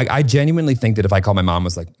not. I genuinely think that if I called my mom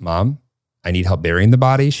was like, Mom, I need help burying the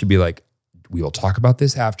body, she'd be like, we will talk about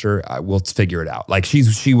this after. We'll figure it out. Like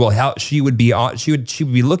she will help. She would be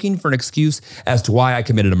looking for an excuse as to why I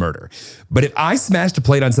committed a murder. But if I smashed a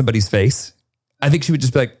plate on somebody's face, I think she would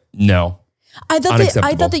just be like, no. I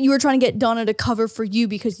thought that you were trying to get Donna to cover for you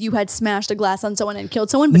because you had smashed a glass on someone and killed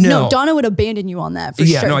someone. But no Donna would abandon you on that for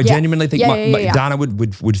sure. No, I genuinely think Donna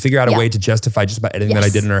would figure out a way to justify just about anything that I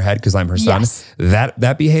did in her head because I'm her son.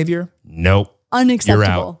 That behavior, nope. Unacceptable.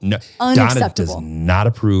 You're out. No, Unacceptable. Donna does not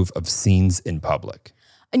approve of scenes in public.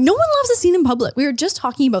 No one loves a scene in public. We were just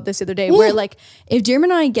talking about this the other day where like if Jeremy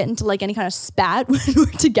and I get into like any kind of spat when we're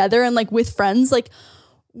together and like with friends, like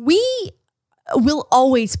we will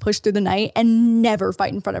always push through the night and never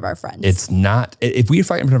fight in front of our friends. It's not, if we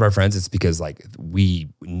fight in front of our friends, it's because like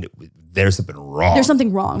there's something wrong. There's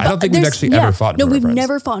something wrong. I don't think we've actually ever fought in front of our friends. No, we've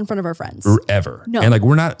never fought in front of our friends. Ever. No. And like,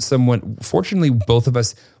 we're not someone, fortunately, both of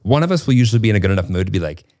us, one of us will usually be in a good enough mood to be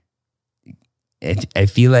like, I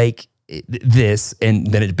feel like this, and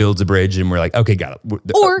then it builds a bridge and we're like, okay, got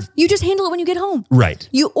it. Or you just handle it when you get home. Right.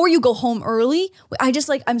 You go home early.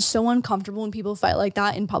 I'm so uncomfortable when people fight like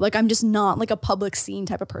that in public. I'm just not like a public scene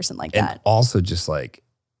type of person like that. And also just like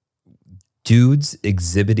dudes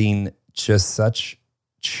exhibiting just such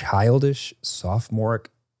childish, sophomoric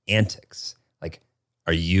antics. Like,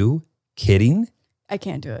 are you kidding? I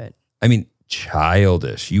can't do it. I mean,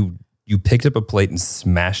 childish. You picked up a plate and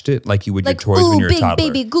smashed it like you would your toys when you're a toddler.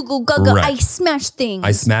 Big baby, goo goo gaga. Right. I smash things.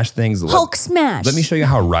 I smash things. Hulk smash. Let me show you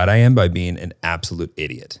how right I am by being an absolute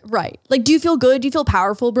idiot. Right. Like, do you feel good? Do you feel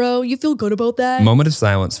powerful, bro? You feel good about that? Moment of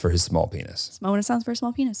silence for his small penis. Moment of silence for a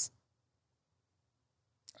small penis.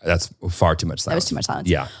 That's far too much silence. That was too much silence.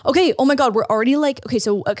 Yeah. Okay. Oh my God. We're already like, okay.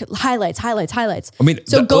 So highlights. I mean,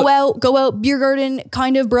 so go out, beer garden,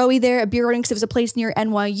 kind of broy there at beer garden because it was a place near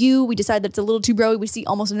NYU. We decided that it's a little too broy. We see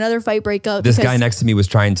almost another fight break up. This guy next to me was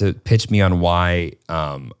trying to pitch me on why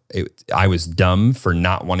I was dumb for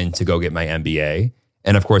not wanting to go get my MBA.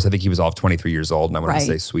 And of course, I think he was all of 23 years old. And I wanted to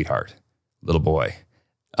say, sweetheart, little boy,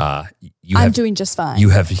 I'm doing just fine. You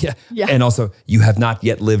have, yeah. And also you have not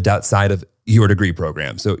yet lived outside of your degree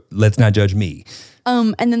program. So let's not judge me.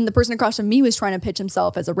 And then the person across from me was trying to pitch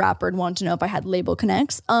himself as a rapper and wanted to know if I had label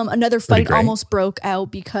connects. Another fight almost broke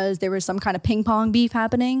out because there was some kind of ping pong beef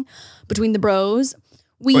happening between the bros.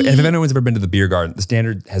 If anyone's ever been to the beer garden, the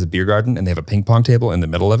Standard has a beer garden and they have a ping pong table in the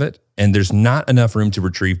middle of it. And there's not enough room to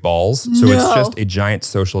retrieve balls. So it's just a giant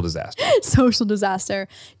social disaster. Social disaster.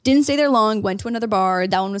 Didn't stay there long. Went to another bar.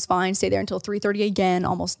 That one was fine. Stayed there until 3:30 again.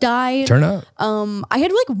 Almost died. Turn up. I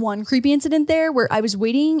had like one creepy incident there where I was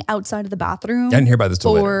waiting outside of the bathroom. I didn't hear about this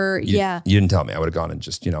till later. You didn't tell me. I would have gone and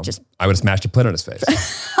I would have smashed a plate on his face.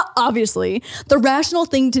 Obviously, the rational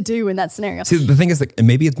thing to do in that scenario. See, the thing is, like,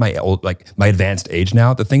 maybe it's my my advanced age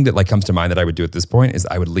now. The thing that like comes to mind that I would do at this point is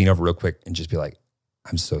I would lean over real quick and just be like,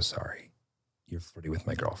 "I'm so sorry, you're flirting with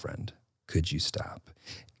my girlfriend. Could you stop?"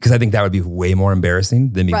 Because I think that would be way more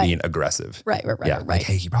embarrassing than me being aggressive. Right. Like,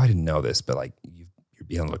 hey, you probably didn't know this, but like you're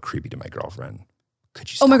being a little creepy to my girlfriend.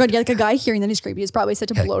 Could you stop? Oh my God, yeah, like a guy hearing that he's creepy is probably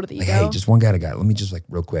such a blow to the ego. Hey, just one guy to guy. Let me just like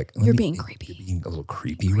real quick. You're being creepy. You're being a little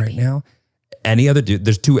creepy right now. Any other dude,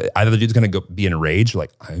 either the dude's going to be in a rage,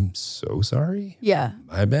 like, I'm so sorry. Yeah.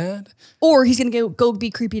 My bad. Or he's going to go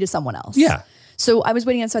be creepy to someone else. Yeah. So I was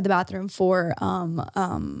waiting outside the bathroom for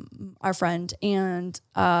our friend, and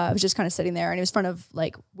I was just kind of sitting there, and it was in front of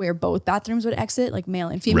like where both bathrooms would exit, like male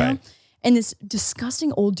and female. Right. And this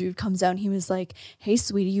disgusting old dude comes out and he was like, "Hey,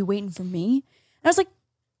 sweetie, you waiting for me?" And I was like,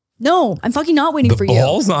 "No, I'm fucking not waiting for you." The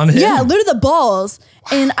balls on him? Yeah, literally the balls.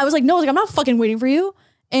 Wow. And I was like, "No, I'm not fucking waiting for you."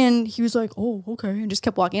 And he was like, "Oh, okay," and just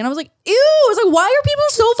kept walking. And I was like, "Ew!" I was like, "Why are people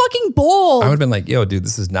so fucking bold?" I would have been like, "Yo, dude,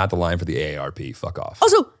 this is not the line for the AARP. Fuck off."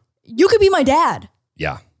 Also, you could be my dad.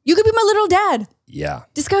 Yeah. You could be my little dad. Yeah.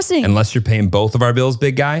 Disgusting. Unless you're paying both of our bills,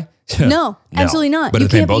 big guy. No, absolutely not. But you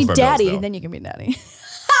can't be daddy, bills, then you can be daddy.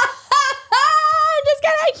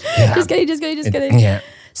 Just kidding. Yeah.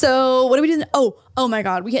 So what do we do? Oh my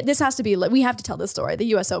God. This has to be, we have to tell this story, the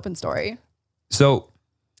US Open story. So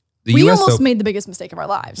we almost made the biggest mistake of our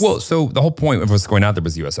lives. Well, so the whole point of us going out there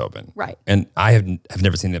was the US Open. Right. And I have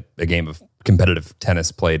never seen a game of competitive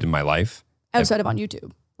tennis played in my life. Outside of on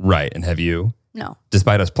YouTube. Right. And have you? No.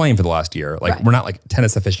 Despite us playing for the last year, like Right. we're not like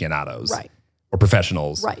tennis aficionados. Right. Or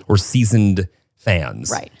professionals. Right. Or seasoned fans.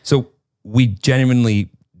 Right. So we genuinely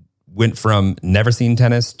went from never seen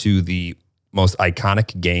tennis to the most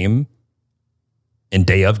iconic game and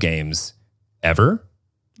day of games ever.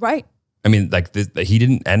 Right. I mean, like he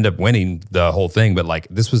didn't end up winning the whole thing, but like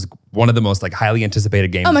this was one of the most like highly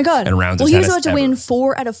anticipated games. Oh my God. And rounds well, of he was tennis about to ever. win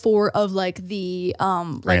 4 out of 4 of like the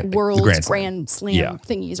the world's Grand Grand Slam. Slam Yeah.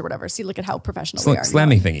 thingies or whatever. See, look at how professional we are.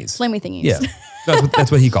 Slammy thingies. Slammy thingies. Yeah.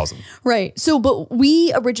 That's what he calls them. Right. So, but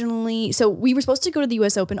we were supposed to go to the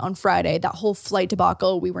US Open on Friday. That whole flight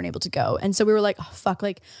debacle, we weren't able to go. And so we were like, oh, fuck,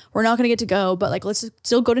 like we're not going to get to go, but like, let's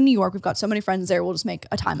still go to New York. We've got so many friends there. We'll just make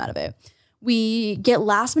a time out of it. We get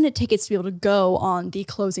last minute tickets to be able to go on the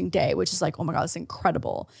closing day, which is like, oh my God, it's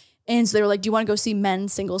incredible. And so they were like, do you want to go see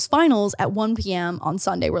men's singles finals at 1 p.m. on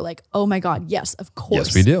Sunday? We're like, oh my God, yes, of course.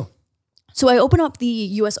 Yes, we do. So I open up the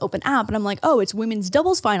US Open app and I'm like, oh, it's women's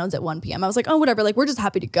doubles finals at 1 p.m. I was like, oh, whatever. Like, we're just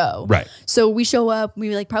happy to go. Right. So we show up,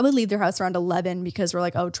 we like probably leave their house around 11 because we're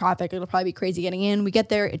like, oh, traffic, it'll probably be crazy getting in. We get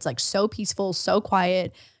there. It's like so peaceful, so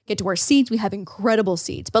quiet, get to our seats. We have incredible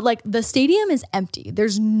seats, but like the stadium is empty.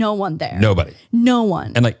 There's no one there. Nobody. No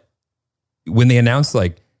one. And like when they announced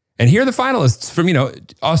like, and here are the finalists from,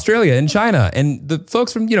 Australia and China and the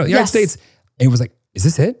folks from, United Yes. States. And it was like, is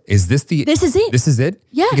this it? Is this This is it. This is it?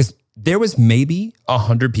 Yeah. Because there was maybe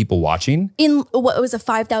 100 people watching. In what was a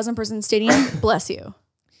 5,000 person stadium? Bless you.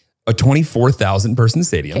 A 24,000 person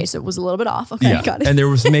stadium. Okay, so it was a little bit off. Okay, got it. And there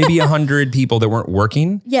was maybe 100 people that weren't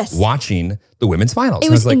working. Yes. Watching the women's finals. It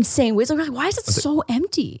And I was like, insane. We was like, why is it so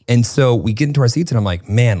empty? and so we get into our seats and I'm like,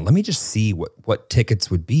 man, let me just see what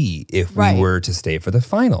tickets would be if Right. we were to stay for the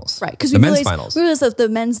finals. Right, because the we men's realized, finals. we realized that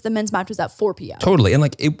the men's match was at 4 p.m. Totally. And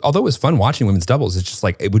like, although it was fun watching women's doubles, it's just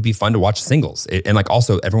like, it would be fun to watch singles. And like,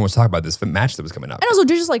 also everyone was talking about this match that was coming up. And also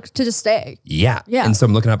to just stay. Yeah. Yeah. And so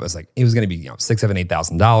I'm looking up, I was like, it was going to be, $6,000, $7,000,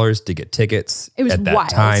 $8,000 to get tickets. It was at that wild.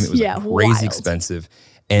 time. It was Yeah, crazy wild. expensive.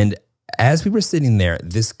 And as we were sitting there,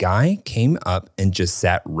 this guy came up and just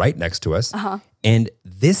sat right next to us. Uh-huh. And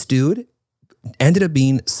this dude ended up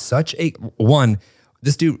being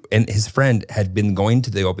this dude and his friend had been going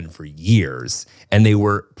to the Open for years, and they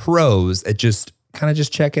were pros at just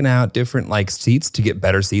checking out different like seats to get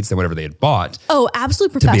better seats than whatever they had bought. Oh,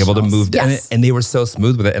 absolute To be professionals. able to move down. Yes. And they were so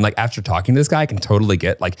smooth with it. And like after talking to this guy, I can totally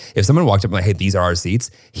get like if someone walked up and like, hey, these are our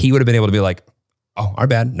seats, he would have been able to be like, oh, our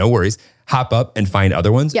bad, no worries. Hop up and find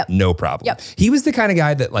other ones. Yep. No problem. Yep. He was the kind of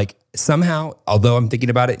guy that like somehow, although I'm thinking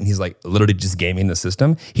about it and he's like literally just gaming the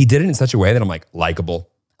system, he did it in such a way that I'm like likable.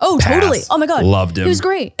 Oh, Pass. totally. Oh my God. Loved him. He was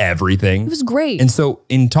great. Everything. He was great. And so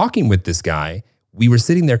in talking with this guy, we were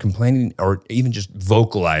sitting there complaining or even just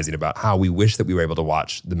vocalizing about how we wish that we were able to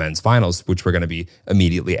watch the men's finals, which were going to be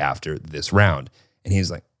immediately after this round. And he was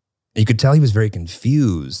like, you could tell he was very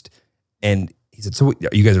confused. And he said, so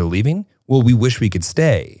you guys are leaving? Well, we wish we could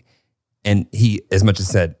stay. And he, as much as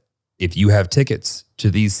said, if you have tickets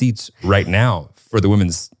to these seats right now for the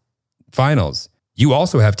women's finals, you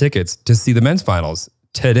also have tickets to see the men's finals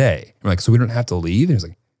today. I'm like, so we don't have to leave? And he was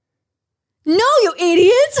like, no, you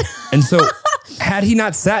idiots. and so had he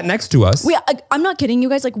not sat next to us, I'm not kidding you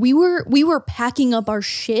guys. Like we were packing up our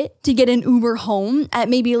shit to get an Uber home at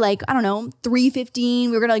maybe like, I don't know, 3:15.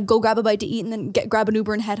 We were going to like go grab a bite to eat and then grab an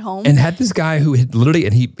Uber and head home. and had this guy who had literally,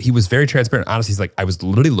 and he was very transparent. Honestly, he's like, I was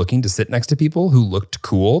literally looking to sit next to people who looked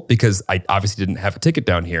cool because I obviously didn't have a ticket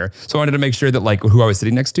down here. So I wanted to make sure that like who I was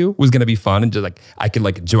sitting next to was going to be fun and just like, I could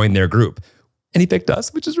like join their group. And he picked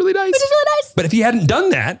us, which is really nice. But if he hadn't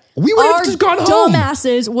done that, we would have just gone home.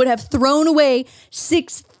 Dumbasses would have thrown away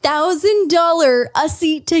 $6,000 a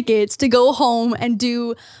seat tickets to go home and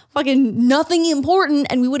do fucking nothing important,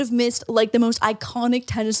 and we would have missed like the most iconic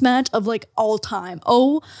tennis match of like all time.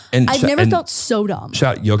 Oh, And I've sh- never and- felt so dumb.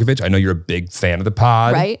 Shout out Djokovic. I know you're a big fan of the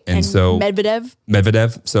pod. Right? And so Medvedev.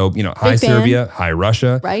 So, hi Big fan. Serbia, hi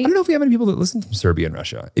Russia. Right? I don't know if we have any people that listen from Serbia and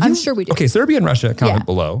Russia. I'm sure we do. Okay, Serbia and Russia, comment Yeah.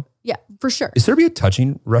 below. Yeah, for sure. Is Serbia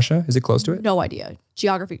touching Russia? Is it close to it? No idea.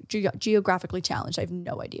 Geographically challenged. I have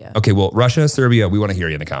no idea. Okay, well, Russia, Serbia, we want to hear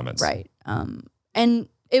you in the comments. Right. And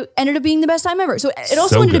it ended up being the best time ever. So it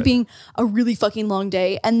also So ended good. up being a really fucking long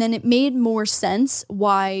day. And then it made more sense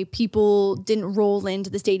why people didn't roll into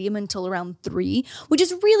the stadium until around 3, which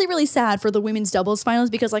is really, really sad for the women's doubles finals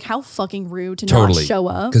because like how fucking rude to not show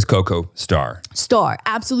up. Because Coco, star. Star,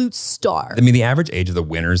 absolute star. I mean, the average age of the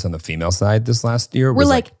winners on the female side this last year We're was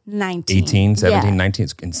like 19. 18, 17, Yeah. 19.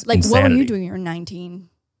 It's Like insanity. what were you doing when you were 19?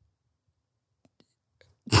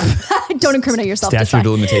 Don't incriminate yourself. That's Statute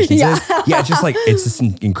of fine. limitations Yeah. is. Yeah, it's just like, it's just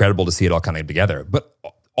incredible to see it all coming together. But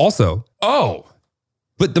also,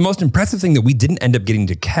 but the most impressive thing that we didn't end up getting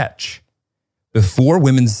to catch before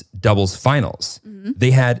women's doubles finals,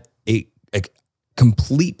 they had a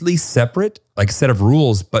completely separate like set of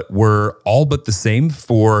rules, but were all but the same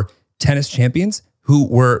for tennis champions who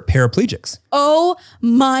were paraplegics. Oh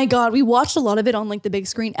my God. We watched a lot of it on like the big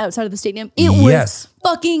screen outside of the stadium. It was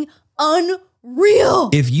fucking unreal.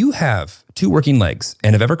 If you have 2 working legs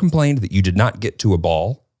and have ever complained that you did not get to a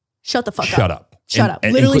ball, shut the fuck up. Shut up.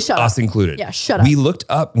 Literally shut up. Us included. Yeah, shut up. We looked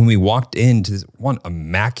up when we walked into this one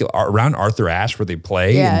immaculate, around Arthur Ashe where they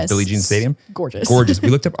play in Billie Jean Stadium. Gorgeous. We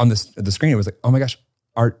looked up on the screen. It was like, oh my gosh,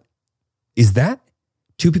 is that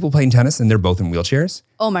 2 people playing tennis and they're both in wheelchairs?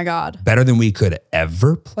 Oh my God. Better than we could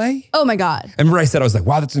ever play? Oh my God. I remember I said, I was like,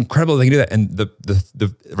 wow, that's incredible. They can do that. And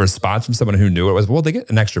the response from someone who knew it was, well, they get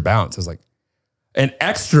an extra bounce. I was like, an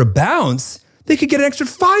extra bounce? They could get an extra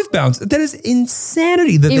 5 bounce. That is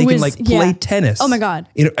insanity that they can like play tennis. Oh my God.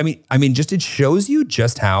 You know, I mean, just it shows you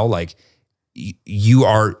just how like you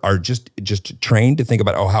are just trained to think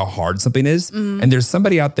about how hard something is. And there's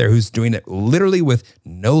somebody out there who's doing it literally with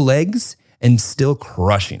no legs and still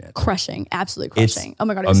crushing it. Absolutely crushing. Oh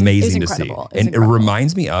my God, amazing it was to see. incredible. And it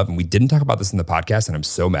reminds me of, and we didn't talk about this in the podcast, and I'm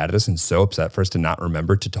so mad at us and so upset for us to not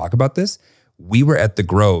remember to talk about this. We were at the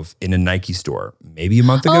Grove in a Nike store maybe a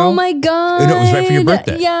month ago. Oh my God. No, it was right for your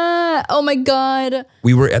birthday. Yeah. Oh my God.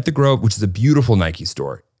 We were at the Grove, which is a beautiful Nike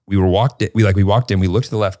store. We walked in, we looked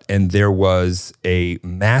to the left, and there was a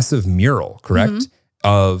massive mural, correct?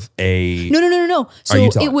 Of a No. So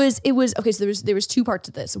it was okay. So there was 2 parts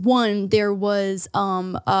to this. One, there was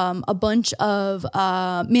a bunch of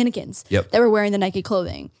mannequins that were wearing the Nike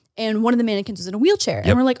clothing. And one of the mannequins was in a wheelchair.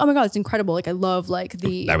 And we're like, oh my God, it's incredible. Like I love like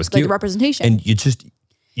the representation. And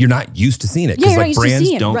you're not used to seeing it because like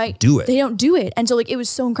brands don't do it. They don't do it. And so like it was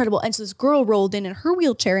so incredible. And so this girl rolled in her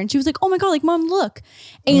wheelchair and she was like, oh my God, like Mom, look.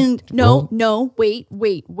 And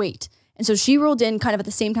wait. And so she rolled in kind of at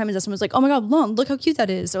the same time as us and was like, oh my God, Mom, look how cute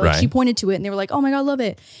that is. Or like she pointed to it and they were like, oh my God, love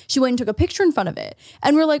it. She went and took a picture in front of it.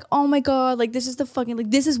 And we're like, oh my God, like this is the fucking,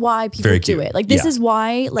 like this is why people do it. Like this is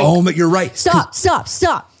why like. Oh, but you're right. Stop.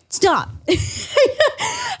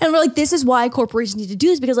 And we're like, this is why corporations need to do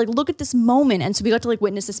this because like, look at this moment. And so we got to like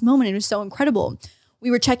witness this moment. And it was so incredible.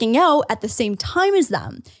 We were checking out at the same time as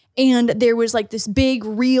them. And there was like this big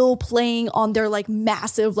reel playing on their like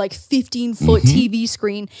massive, like 15-foot TV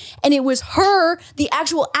screen. And it was her, the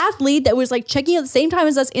actual athlete that was like checking out at the same time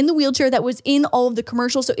as us in the wheelchair that was in all of the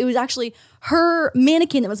commercials. So it was actually her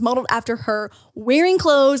mannequin that was modeled after her wearing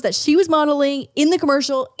clothes that she was modeling in the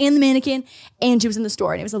commercial and the mannequin. And she was in the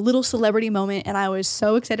store and it was a little celebrity moment. And I was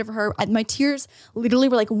so excited for her. My tears literally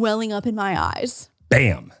were like welling up in my eyes.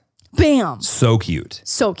 Bam. So cute.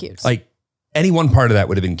 Like, any one part of that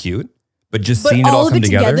would have been cute, but seeing it all come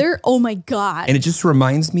together. Oh my God. And it just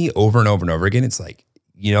reminds me over and over and over again. It's like,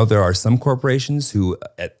 you know, there are some corporations who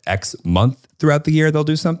at X month throughout the year, they'll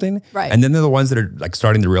do something. Right. And then they're the ones that are like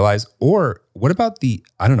starting to realize, or what about the,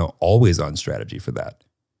 I don't know, always on strategy for that?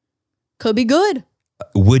 Could be good.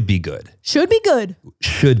 Would be good. Should be good.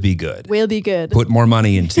 Should be good. Will be good. Put more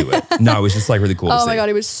money into it. No, it was just like really cool to see. Oh my God,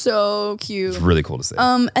 it was so cute. It's really cool to see.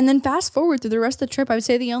 And then fast forward through the rest of the trip, I would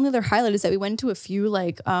say the only other highlight is that we went to a few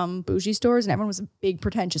like bougie stores and everyone was big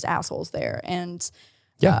pretentious assholes there. And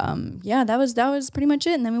that was pretty much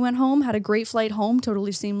it. And then we went home, had a great flight home,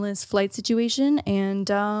 totally seamless flight situation. And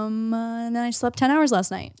then I slept 10 hours last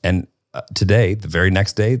night. And today, the very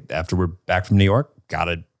next day after we're back from New York, got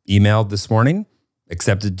an email this morning.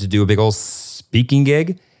 Accepted to do a big old speaking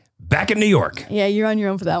gig back in New York. Yeah, you're on your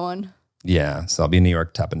own for that one. Yeah, so I'll be in New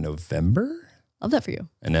York top of November. Love that for you.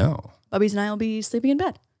 I know. Bubbies and I will be sleeping in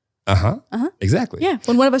bed. Exactly. Yeah,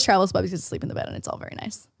 when one of us travels, Bubbies gets to sleep in the bed and it's all very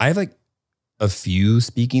nice. I have like a few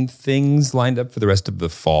speaking things lined up for the rest of the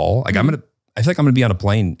fall. Like I feel like I'm gonna be on a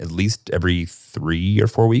plane at least every 3 or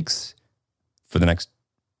 4 weeks for the next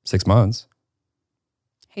 6 months.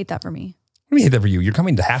 Hate that for me. Let me hate that for you. You're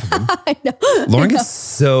coming to half of them. I know. Lauren gets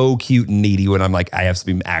so cute and needy when I'm like, I have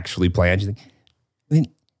something actually planned. She's like,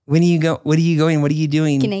 when do you go? What are you going? What are you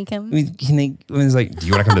doing? Can I come? When it's like, do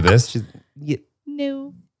you want to come to this? She's like,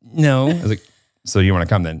 No. I was like, so you want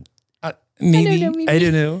to come then? Maybe. I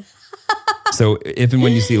don't know. So if and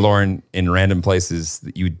when you see Lauren in random places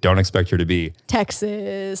that you don't expect her to be.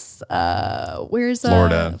 Texas, where's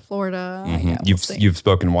Florida. Mm-hmm. Yeah, you've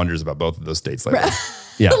spoken wonders about both of those states lately.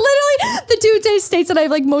 Yeah. Literally the 2 states that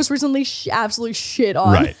I've like most recently absolutely shit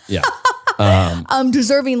on. Right. Yeah.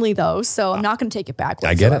 Deservingly though, so I'm not going to take it back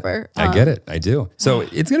whatsoever. I get it. I do. So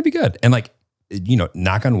it's going to be good. And like, you know,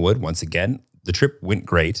 knock on wood, once again, the trip went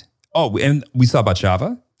great. Oh, and we saw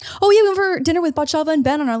Batshava. Oh yeah, we went for dinner with Batshava and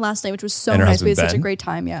Ben on our last night, which was so And her nice. We husband, had such a Ben. great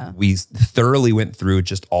time. Yeah. We thoroughly went through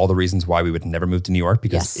just all the reasons why we would never move to New York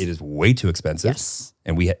because Yes. it is way too expensive. Yes.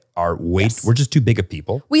 And we're Yes. just too big of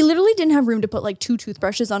people. We literally didn't have room to put like 2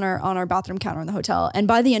 toothbrushes on our bathroom counter in the hotel. And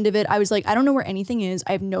by the end of it, I was like, I don't know where anything is.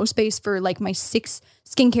 I have no space for like my 6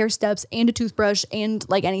 skincare steps and a toothbrush and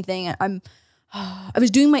like anything. I was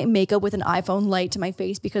doing my makeup with an iPhone light to my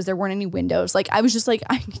face because there weren't any windows. Like I was just like,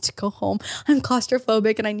 I need to go home. I'm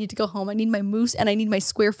claustrophobic and I need to go home. I need my moose and I need my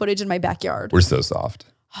square footage in my backyard. We're so soft.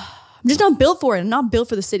 I'm just not built for it. I'm not built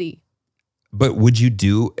for the city. But would you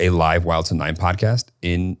do a live Wild to 9 podcast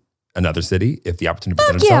in another city if the opportunity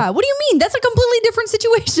presented Yeah. itself? What do you mean? That's a completely different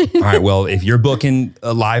situation. All right. Well, if you're booking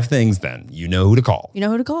live things, then you know who to call. You know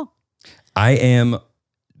who to call. I am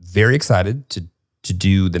very excited to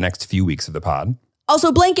do the next few weeks of the pod.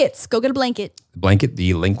 Also, blankets. Go get a blanket. The blanket,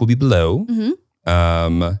 the link will be below.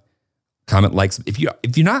 Comment, likes. If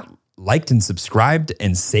you're not liked and subscribed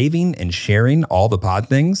and saving and sharing all the pod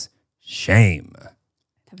things, shame.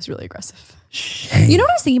 That was really aggressive. Shame. You know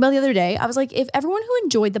what I was thinking about the other day? I was like, if everyone who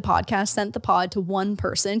enjoyed the podcast sent the pod to one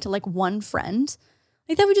person, to like one friend,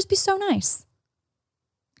 like that would just be so nice.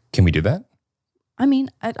 Can we do that? I mean,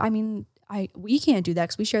 we can't do that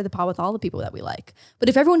because we share the pod with all the people that we like. But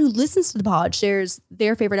if everyone who listens to the pod shares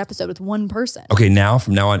their favorite episode with one person, Okay,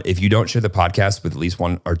 from now on, if you don't share the podcast with at least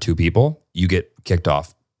 1 or 2 people, you get kicked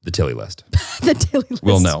off the Tilly list. the daily list.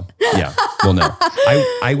 We'll know. Yeah, we'll know.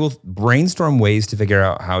 I will brainstorm ways to figure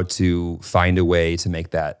out how to find a way to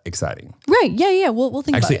make that exciting. Right? Yeah. We'll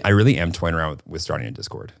think Actually, about I it. really am toying around with starting a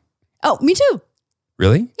Discord. Oh, me too.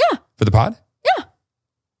 Really? Yeah. For the pod? Yeah.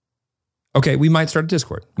 Okay, we might start a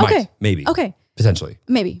Discord. Might, Okay. maybe. Okay. Potentially.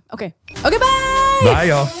 Maybe. Okay. Okay. Bye. Bye,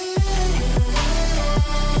 y'all.